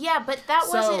institute. Yeah, but that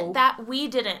wasn't that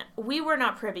we were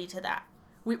not privy to that.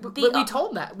 We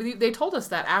told that. They told us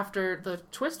that after the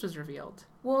twist was revealed.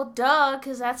 Well, duh,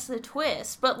 because that's the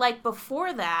twist. But, like,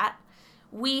 before that,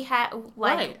 we had,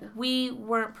 like, we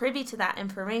weren't privy to that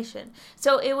information.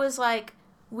 So it was like,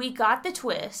 we got the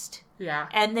twist. Yeah.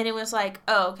 And then it was like,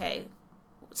 oh, okay.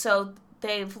 So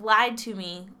they've lied to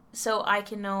me, so I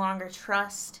can no longer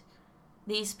trust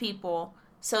these people.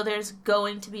 So there's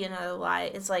going to be another lie.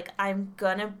 It's like, I'm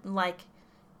gonna, like,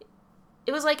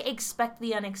 it was like, expect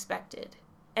the unexpected.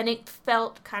 And it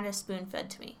felt kind of spoon-fed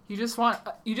to me. You just want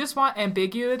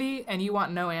ambiguity, and you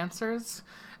want no answers,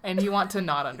 and you want to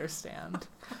not understand.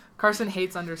 Carson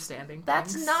hates understanding.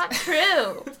 That's not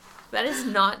true. That is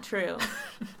not true.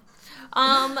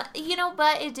 But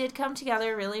it did come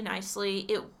together really nicely.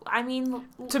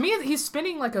 To me, he's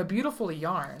spinning like a beautiful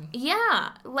yarn. Yeah,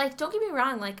 like, don't get me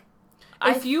wrong, like,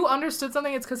 if you understood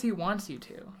something, it's because he wants you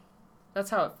to. That's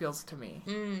how it feels to me.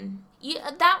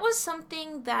 Yeah, that was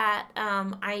something that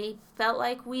I felt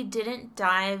like we didn't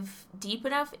dive deep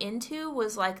enough into,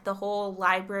 was like the whole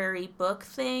library book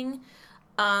thing.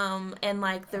 And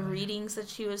like the readings that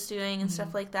she was doing and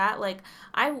stuff like that. Like,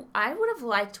 I would have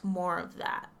liked more of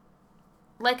that.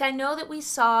 Like, I know that we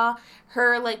saw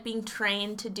her, like, being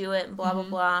trained to do it and blah, blah,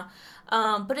 blah.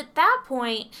 But at that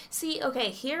point, see, okay,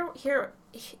 here's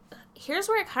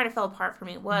where it kind of fell apart for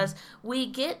me, was we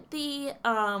get the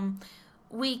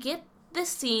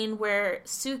scene where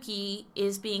Suki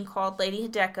is being called Lady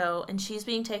Hideko, and she's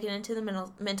being taken into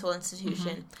the mental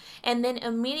institution. And then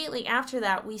immediately after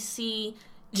that, we see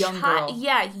young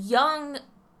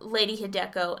Lady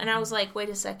Hideko. And I was like, wait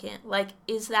a second. Like,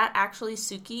 is that actually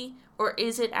Suki? Or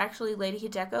is it actually Lady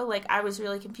Hideko? Like, I was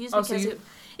really confused because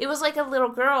it was like a little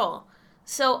girl.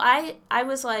 So I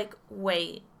was like,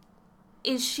 wait,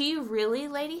 is she really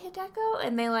Lady Hideko?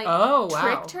 And they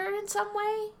tricked her in some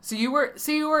way? So you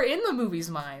were in the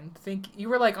movie's mind. You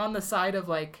were like on the side of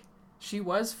like, she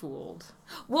was fooled.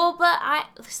 Well, but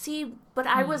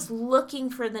I was looking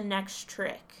for the next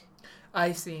trick.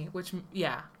 I see.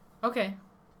 Yeah. Okay.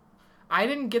 I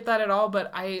didn't get that at all,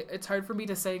 but it's hard for me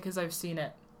to say because I've seen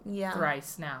it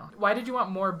thrice now. Why did you want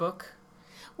more book?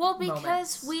 Well,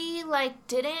 because we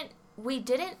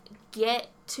didn't get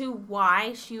to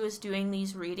why she was doing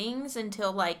these readings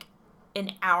until like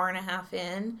an hour and a half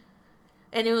in.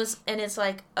 And it's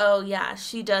like, oh yeah,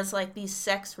 she does like these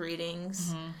sex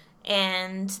readings.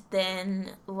 And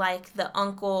then like the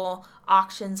uncle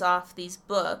auctions off these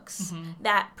books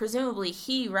that presumably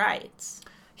he writes.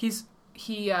 These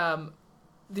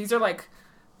are like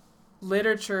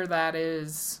literature that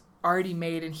is already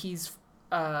made, and he's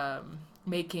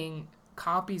making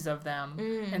copies of them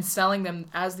and selling them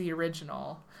as the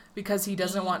original because he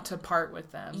doesn't want to part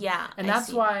with them. Yeah, and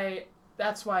that's why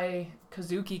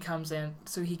Kazuki comes in,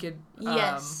 so he could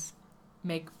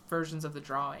make versions of the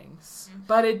drawings.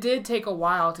 But it did take a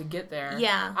while to get there.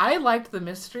 Yeah, I liked the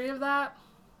mystery of that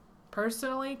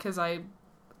personally because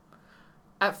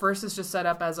at first it's just set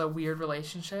up as a weird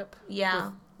relationship.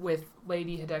 Yeah. With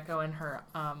Lady Hideko and her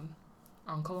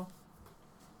uncle.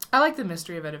 I like the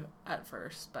mystery of it at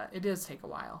first, but it does take a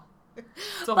while.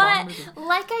 It's a long movie.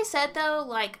 Like I said, though,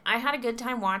 like, I had a good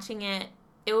time watching it.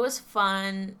 It was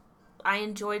fun. I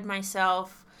enjoyed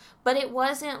myself. But it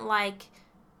wasn't like...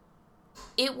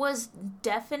 It was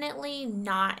definitely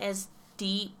not as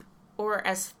deep or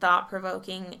as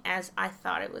thought-provoking as I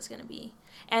thought it was going to be.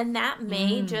 And that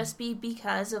may just be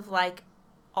because of, like,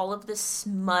 all of the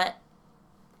smut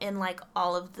and, like,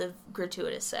 all of the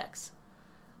gratuitous sex.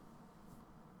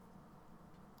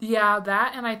 Yeah,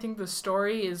 that, and I think the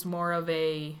story is more of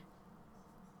a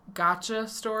gotcha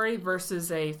story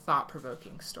versus a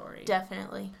thought-provoking story.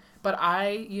 Definitely. But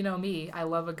you know me, I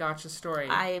love a gotcha story.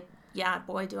 Yeah,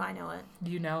 boy, do I know it.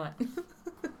 You know it.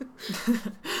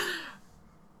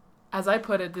 As I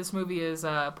put it, this movie is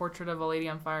a portrait of a lady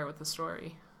on fire with a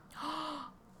story.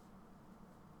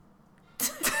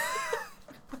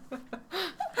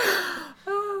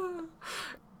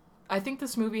 I think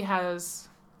this movie has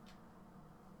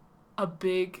a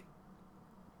big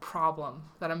problem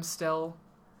that I'm still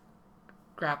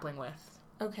grappling with.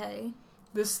 Okay.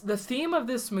 The theme of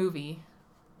this movie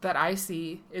that I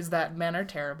see is that men are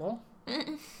terrible.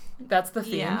 That's the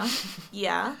theme. Yeah.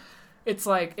 Yeah. It's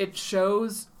like it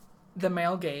shows the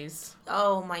male gaze.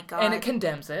 Oh my god. And it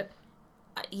condemns it.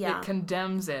 Yeah. It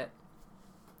condemns it.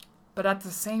 But at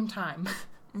the same time,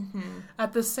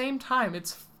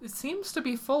 it seems to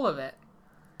be full of it.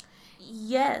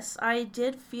 Yes, I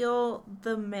did feel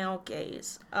the male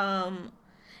gaze.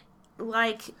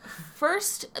 Like,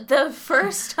 the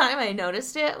first time I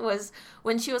noticed it was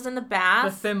when she was in the bath.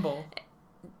 The thimble.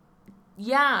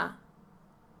 Yeah.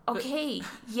 Okay,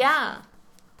 yeah.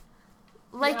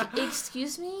 Like,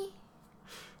 excuse me?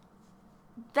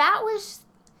 That was...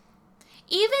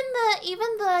 Even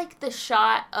the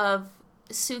shot of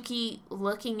Suki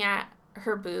looking at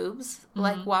her boobs,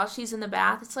 like, while she's in the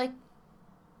bath, it's like,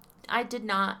 I didn't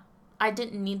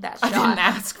need that shot. I didn't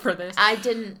ask for this. I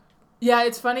didn't... Yeah,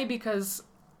 it's funny because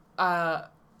I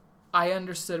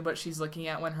understood what she's looking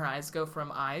at when her eyes go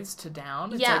from eyes to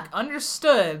down. It's like,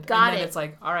 understood. Got and then it. It's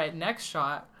like, all right, next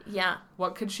shot. Yeah.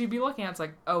 What could she be looking at? It's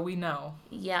like, oh, we know.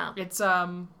 Yeah. It's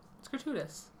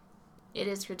gratuitous. It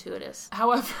is gratuitous.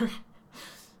 However,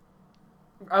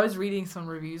 I was reading some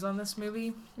reviews on this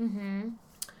movie. Mm-hmm.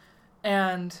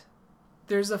 And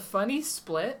there's a funny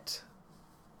split.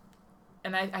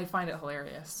 And I find it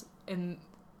hilarious.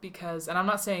 Because I'm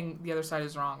not saying the other side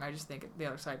is wrong. I just think the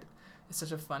other side is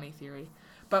such a funny theory.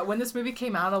 But when this movie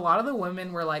came out, a lot of the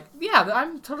women were like, yeah,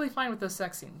 I'm totally fine with those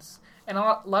sex scenes. And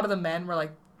a lot of the men were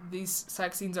like, these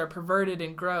sex scenes are perverted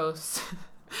and gross.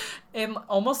 And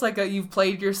almost like you've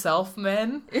played yourself,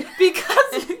 men.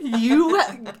 Because you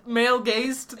male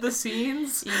gazed the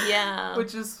scenes. Yeah.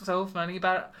 Which is so funny.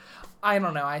 But I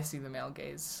don't know. I see the male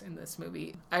gaze in this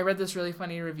movie. I read this really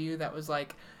funny review that was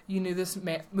like, you knew this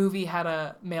movie had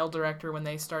a male director when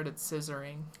they started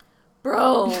scissoring.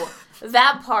 Bro,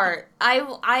 that part.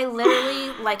 I literally,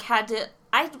 like, had to...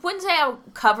 I wouldn't say I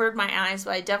covered my eyes,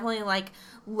 but I definitely, like,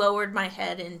 lowered my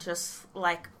head and just,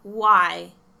 like,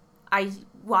 why?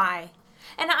 Why?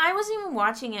 And I wasn't even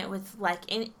watching it with, like...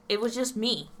 it was just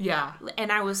me. Yeah.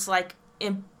 And I was, like...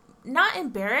 not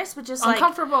embarrassed, but just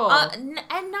uncomfortable. Like... and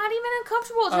not even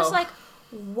uncomfortable. Just like,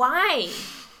 why?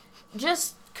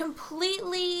 Just...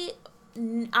 completely,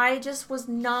 I just was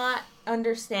not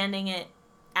understanding it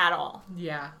at all.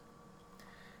 Yeah.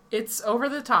 It's over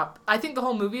the top. I think the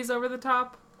whole movie is over the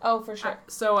top. Oh, for sure.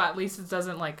 So at least it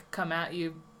doesn't, like, come at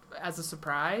you as a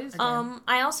surprise. Again.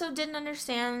 I also didn't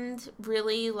understand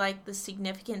really, like, the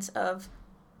significance of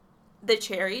the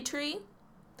cherry tree.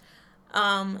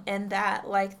 And that,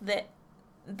 like,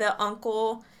 the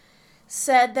uncle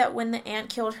said that when the aunt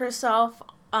killed herself...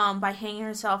 by hanging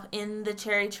herself in the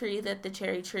cherry tree, that the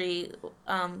cherry tree,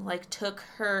 like, took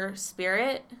her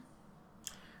spirit.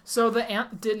 So the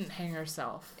aunt didn't hang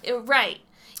herself. Right.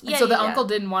 Yeah, and so the uncle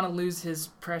didn't want to lose his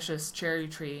precious cherry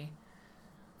tree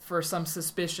for some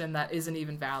suspicion that isn't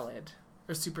even valid.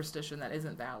 Or superstition that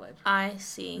isn't valid. I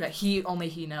see. That only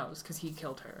he knows, because he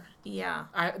killed her. Yeah.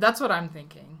 That's what I'm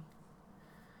thinking.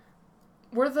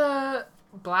 Were the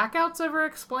blackouts ever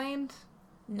explained?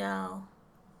 No.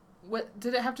 What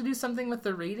did it have to do something with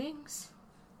the readings?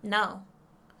 No,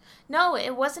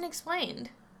 it wasn't explained.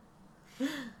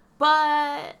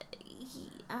 But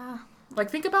like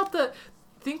think about the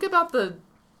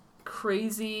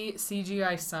crazy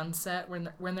CGI sunset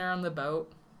when they're on the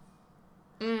boat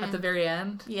at the very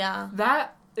end. Yeah,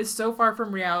 that is so far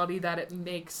from reality that it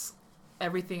makes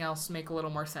everything else make a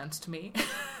little more sense to me.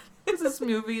 This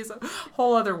movie is a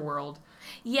whole other world.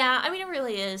 Yeah, I mean, it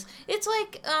really is. It's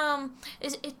like,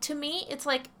 to me, it's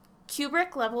like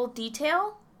Kubrick level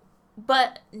detail,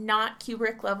 but not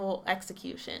Kubrick level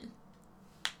execution.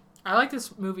 I like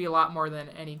this movie a lot more than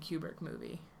any Kubrick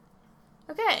movie.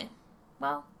 Okay,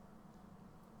 well,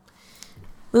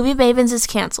 Movie Mavens is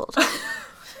canceled.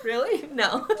 Really?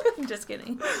 No, I'm just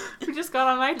kidding. We just got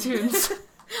on iTunes.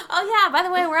 Oh yeah, by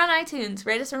the way, we're on iTunes.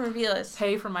 Rate us and review us.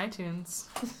 Hey, from iTunes.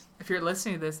 If you're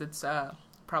listening to this, it's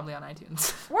probably on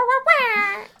iTunes.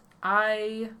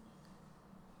 I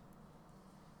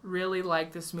really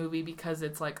like this movie because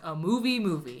it's like a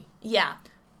movie. Yeah.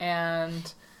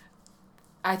 And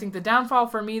I think the downfall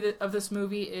for me of this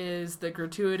movie is the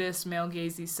gratuitous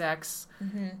male-gazy sex.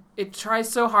 Mm-hmm. It tries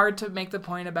so hard to make the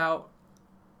point about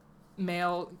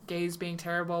male gaze being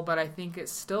terrible, but I think it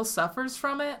still suffers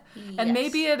from it. Yes. And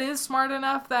maybe it is smart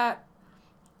enough that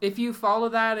if you follow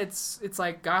that, it's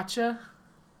like, gotcha.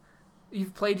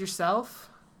 You've played yourself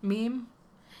meme.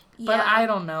 Yeah. But I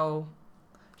don't know.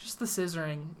 Just the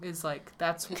scissoring is like,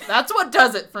 that's what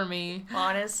does it for me.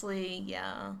 Honestly,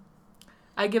 yeah.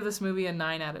 I give this movie a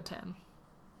 9 out of 10.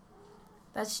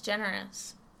 That's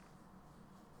generous.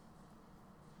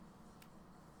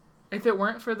 If it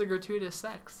weren't for the gratuitous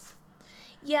sex,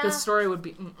 the story would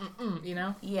be, you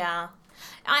know? Yeah.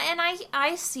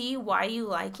 I see why you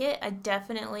like it. I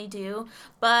definitely do.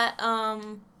 But,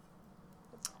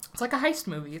 it's like a heist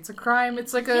movie. It's a crime.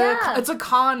 It's like it's a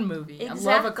con movie. Exactly.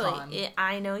 I love a con.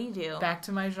 I know you do. Back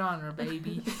to my genre,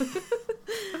 baby.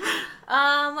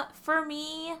 For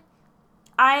me,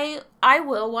 I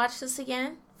will watch this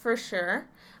again for sure.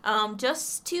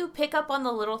 Just to pick up on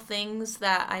the little things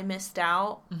that I missed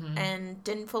out and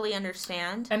didn't fully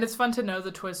understand. And it's fun to know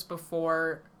the twist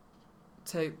before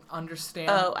to understand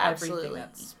everything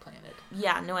that's planted.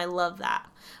 Yeah, no, I love that.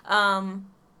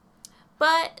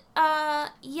 But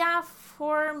yeah,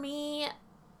 for me,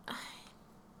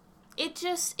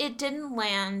 it didn't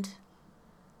land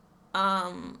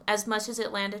as much as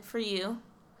it landed for you.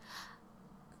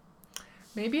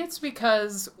 Maybe it's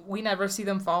because we never see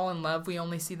them fall in love. We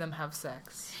only see them have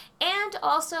sex. And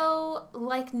also,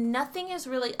 like, nothing is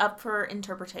really up for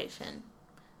interpretation.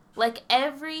 Like,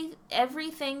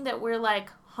 everything that we're like,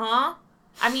 huh?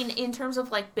 I mean, in terms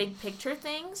of, like, big picture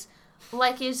things,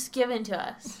 like, is given to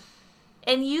us.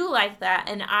 And you like that,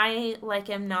 and I, like,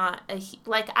 am not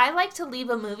I like to leave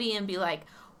a movie and be like,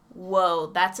 whoa,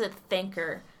 that's a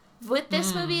thinker. With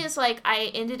this movie, it's like,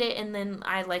 I ended it, and then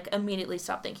I, like, immediately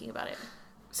stopped thinking about it.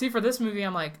 See, for this movie,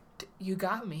 I'm like, you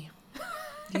got me.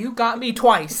 You got me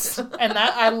twice. And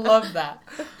I love that.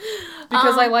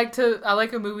 Because I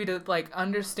like a movie to, like,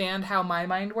 understand how my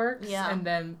mind works. Yeah. And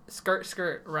then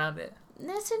skirt around it.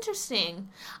 That's interesting.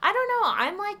 I don't know.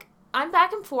 I'm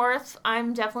back and forth.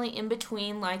 I'm definitely in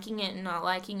between liking it and not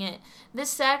liking it. This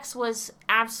sex was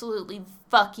absolutely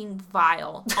fucking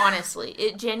vile, honestly.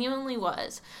 It genuinely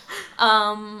was.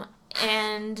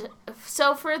 And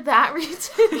so for that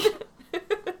reason,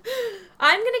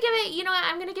 I'm going to give it, you know what,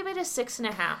 I'm going to give it a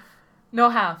 6.5. No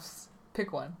halves.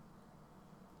 Pick one.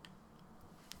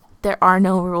 There are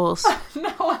no rules.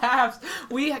 No halves.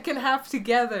 We can have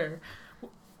together.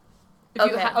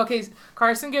 Okay,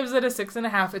 Carson gives it a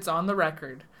 6.5. It's on the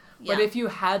record. Yeah. But if you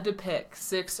had to pick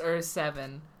 6 or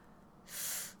 7.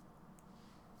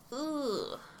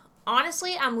 Ooh.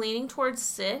 Honestly, I'm leaning towards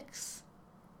 6.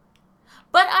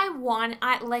 But I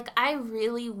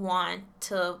really want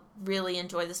to really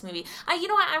enjoy this movie. You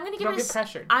know what? I'm going to give Don't get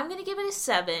pressured. I'm going to give it a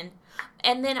 7.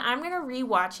 And then I'm going to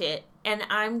rewatch it. And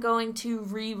I'm going to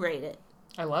re-rate it.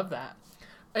 I love that.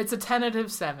 It's a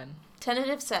tentative 7.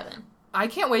 Tentative 7. I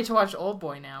can't wait to watch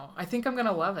Oldboy now. I think I'm going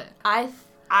to love it. I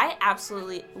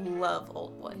absolutely love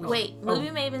Oldboy. Wait,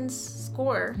 Movie Maven's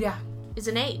score is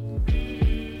an 8.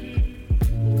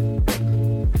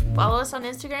 Follow us on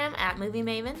Instagram at Movie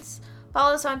Mavens.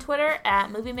 Follow us on Twitter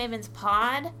at Movie Mavens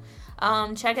Pod.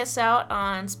 Check us out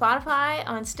on Spotify,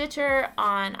 on Stitcher,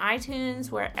 on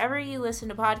iTunes, wherever you listen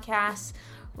to podcasts.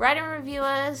 Write and review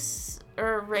us,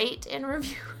 or rate and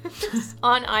review us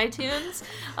on iTunes,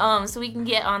 so we can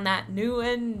get on that new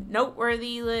and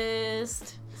noteworthy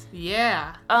list.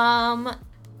 Yeah.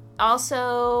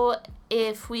 Also,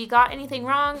 if we got anything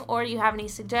wrong or you have any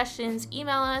suggestions,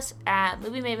 email us at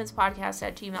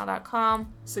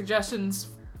moviemavenspodcast@gmail.com. Suggestions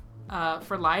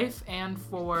for life and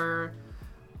for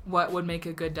what would make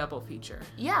a good double feature.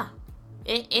 Yeah.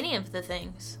 Any of the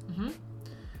things. Mm-hmm.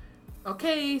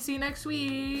 Okay, see you next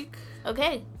week.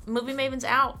 Okay, Movie Maven's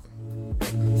out.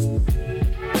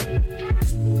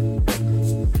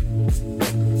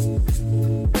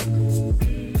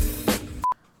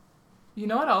 You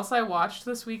know what else I watched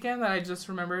this weekend that I just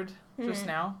remembered just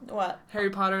now? What?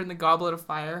 Harry Potter and the Goblet of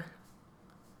Fire.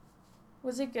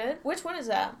 Was it good? Which one is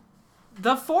that?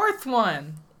 The 4th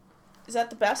one. Is that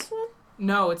the best one?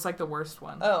 No, it's like the worst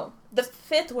one. Oh, the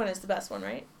 5th one is the best one,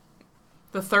 right?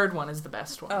 The 3rd one is the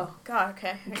best one. Oh, God,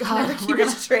 okay. God, never keep it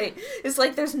straight. It's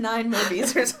like there's 9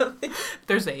 movies or something.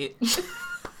 There's 8.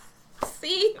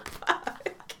 See?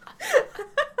 Fuck.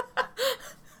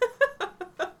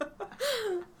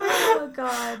 Oh,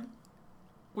 God.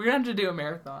 We're going to have to do a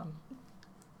marathon.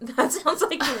 That sounds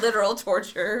like literal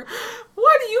torture.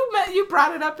 What do you meant? You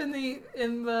brought it up in the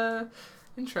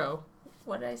intro.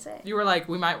 What did I say? You were like,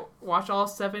 we might watch all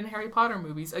 7 Harry Potter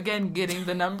movies. Again, getting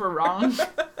the number wrong.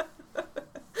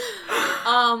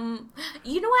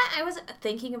 You know what I was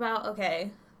thinking about?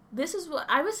 Okay, this is what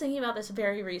I was thinking about this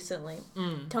very recently.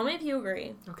 Tell me if you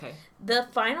agree. Okay. The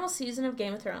final season of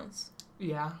Game of Thrones.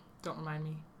 Yeah, don't remind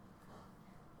me.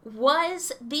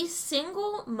 Was the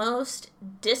single most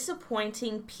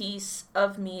disappointing piece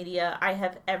of media I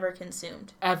have ever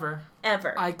consumed. Ever.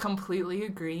 I completely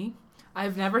agree.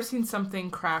 I've never seen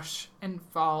something crash and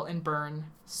fall and burn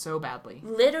so badly.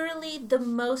 Literally the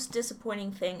most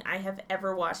disappointing thing I have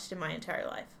ever watched in my entire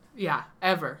life. Yeah,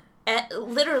 ever.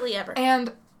 Literally ever.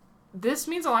 And this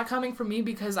means a lot coming from me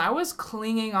because I was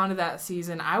clinging onto that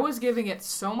season. I was giving it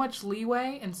so much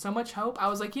leeway and so much hope. I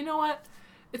was like, you know what?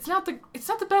 It's not the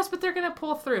best, but they're gonna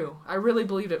pull through. I really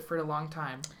believed it for a long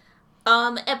time.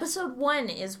 Episode 1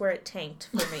 is where it tanked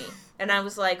for me. And I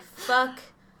was like, fuck,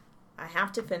 I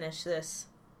have to finish this.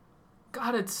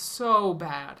 God, it's so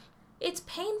bad. It's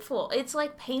painful. It's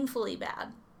like painfully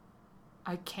bad.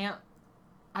 I can't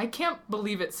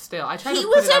believe it still. He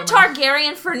was a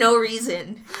Targaryen for no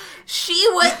reason.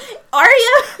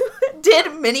 Arya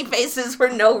did many faces for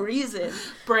no reason.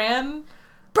 Bran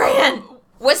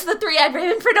was the three-eyed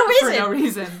raven for no reason. For no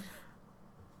reason.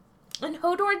 And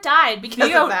Hodor died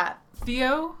because of that.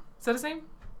 Theo? Is that his name?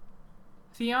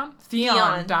 Theon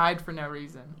died for no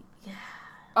reason. Yeah.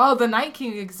 Oh, the Night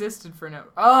King existed for no...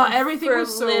 Oh, everything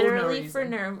was so literally no reason. For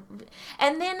no...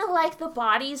 And then, like, the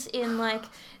bodies in, like...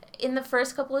 In the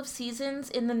first couple of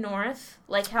seasons in the North,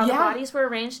 like how the bodies were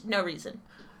arranged, no reason.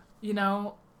 You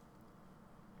know,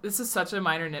 this is such a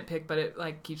minor nitpick, but it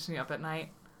like keeps me up at night.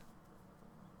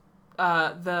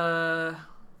 What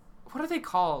are they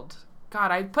called? God,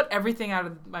 I put everything out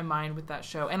of my mind with that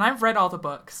show, and I've read all the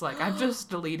books. Like I've just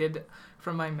deleted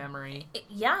from my memory.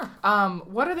 Yeah.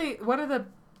 What are the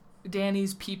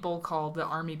Dany's people called? The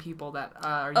army people that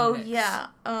are eunuchs? Oh yeah.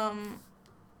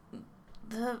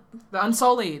 The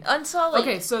Unsullied. Unsullied.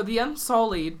 Okay, so the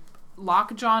Unsullied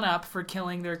lock Jon up for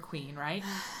killing their queen, right?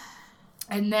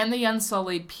 And then the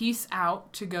Unsullied peace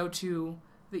out to go to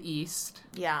the east.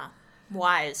 Yeah.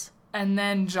 Wise. And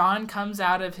then Jon comes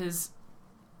out of his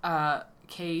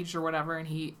cage or whatever, and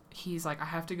he's like, I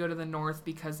have to go to the north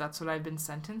because that's what I've been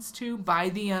sentenced to by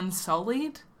the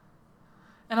Unsullied.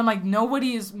 And I'm like,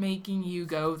 nobody is making you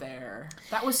go there.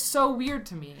 That was so weird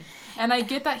to me. And I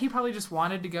get that he probably just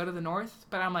wanted to go to the north,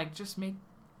 but I'm like, just make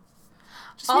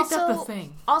that the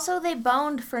thing. Also, they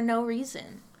boned for no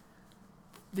reason.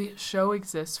 The show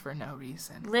exists for no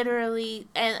reason. Literally,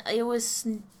 and it was...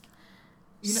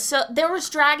 so there was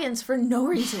dragons for no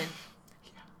reason.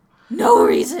 Yeah. No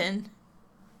reason.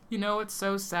 You know what's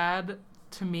so sad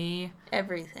to me?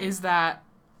 Everything. Is that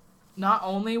not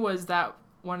only was that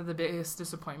one of the biggest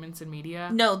disappointments in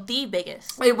media. No, the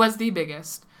biggest. It was the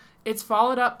biggest. It's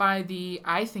followed up by the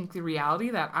reality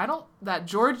that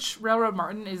George Railroad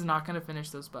Martin is not going to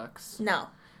finish those books. No.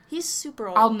 He's super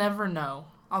old. I'll never know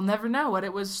what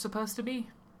it was supposed to be.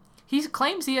 He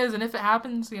claims he is, and if it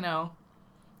happens, I'll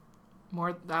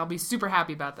be super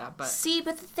happy about that. But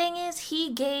the thing is,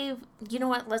 he gave... You know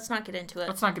what? Let's not get into it.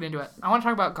 Let's not get into it. I want to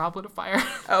talk about Goblet of Fire.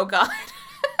 Oh, God.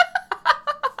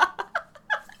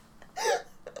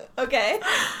 Okay.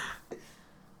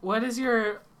 What's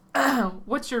your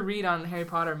read on the Harry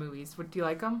Potter movies? Do you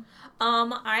like them?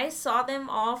 I saw them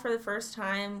all for the first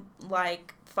time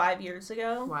like 5 years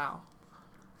ago. Wow.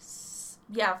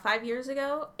 Yeah, 5 years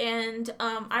ago, and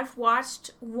I've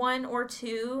watched one or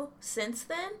two since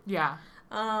then. Yeah.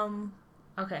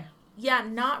 Okay. Yeah,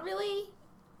 not really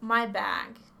my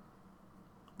bag.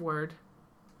 Word.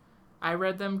 I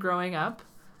read them growing up,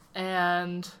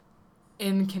 and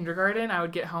in kindergarten, I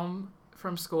would get home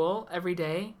from school every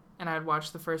day, and I would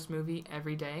watch the first movie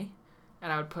every day,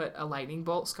 and I would put a lightning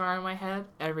bolt scar on my head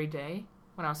every day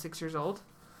when I was 6 years old.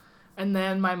 And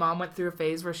then my mom went through a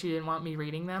phase where she didn't want me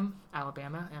reading them.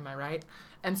 Alabama, am I right?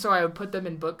 And so I would put them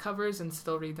in book covers and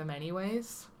still read them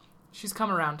anyways. She's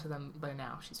come around to them by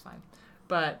now. She's fine.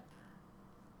 But,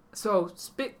 so,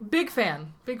 big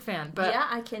fan. But yeah,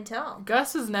 I can tell.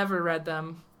 Gus has never read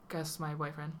them. Gus, my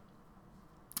boyfriend.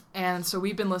 And so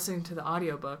we've been listening to the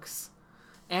audiobooks.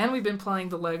 And we've been playing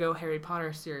the Lego Harry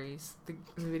Potter series, the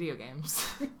video games.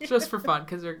 Just for fun,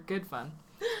 because they're good fun.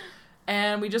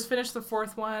 And we just finished the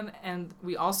fourth one, and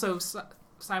we also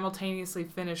simultaneously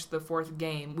finished the fourth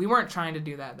game. We weren't trying to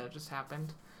do that just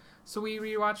happened. So we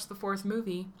rewatched the fourth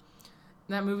movie.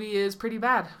 And that movie is pretty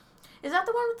bad. Is that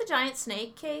the one with the giant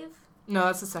snake cave? No,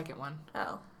 that's the second one.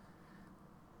 Oh.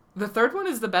 The third one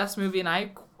is the best movie, and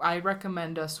I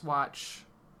recommend us watch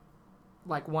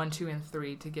like 1, 2, and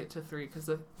 3 to get to 3, because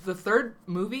the third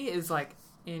movie is like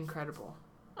incredible.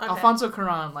 Okay. Alfonso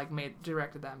Cuarón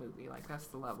directed that movie. Like, that's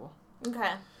the level.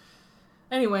 Okay.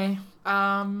 Anyway,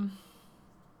 yeah,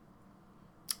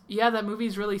 that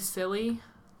movie's really silly.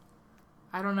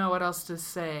 I don't know what else to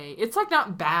say. It's like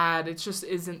not bad. It just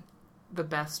isn't the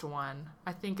best one.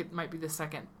 I think it might be the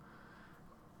second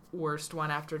worst one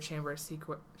after Chamber of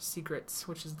Secrets,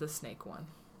 which is the snake one.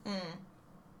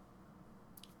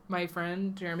 My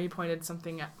friend Jeremy pointed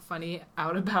something funny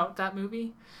out about that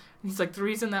movie. He's like, the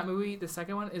reason that movie, the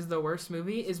second one, is the worst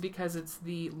movie is because it's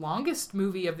the longest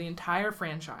movie of the entire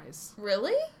franchise.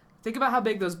 Really? Think about how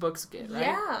big those books get, right?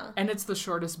 Yeah. And it's the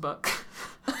shortest book.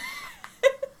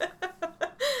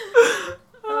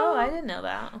 Oh, I didn't know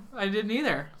that. I didn't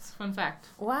either. It's a fun fact.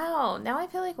 Wow, now I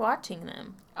feel like watching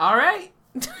them. All right.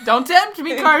 Don't tempt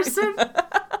me, Carson.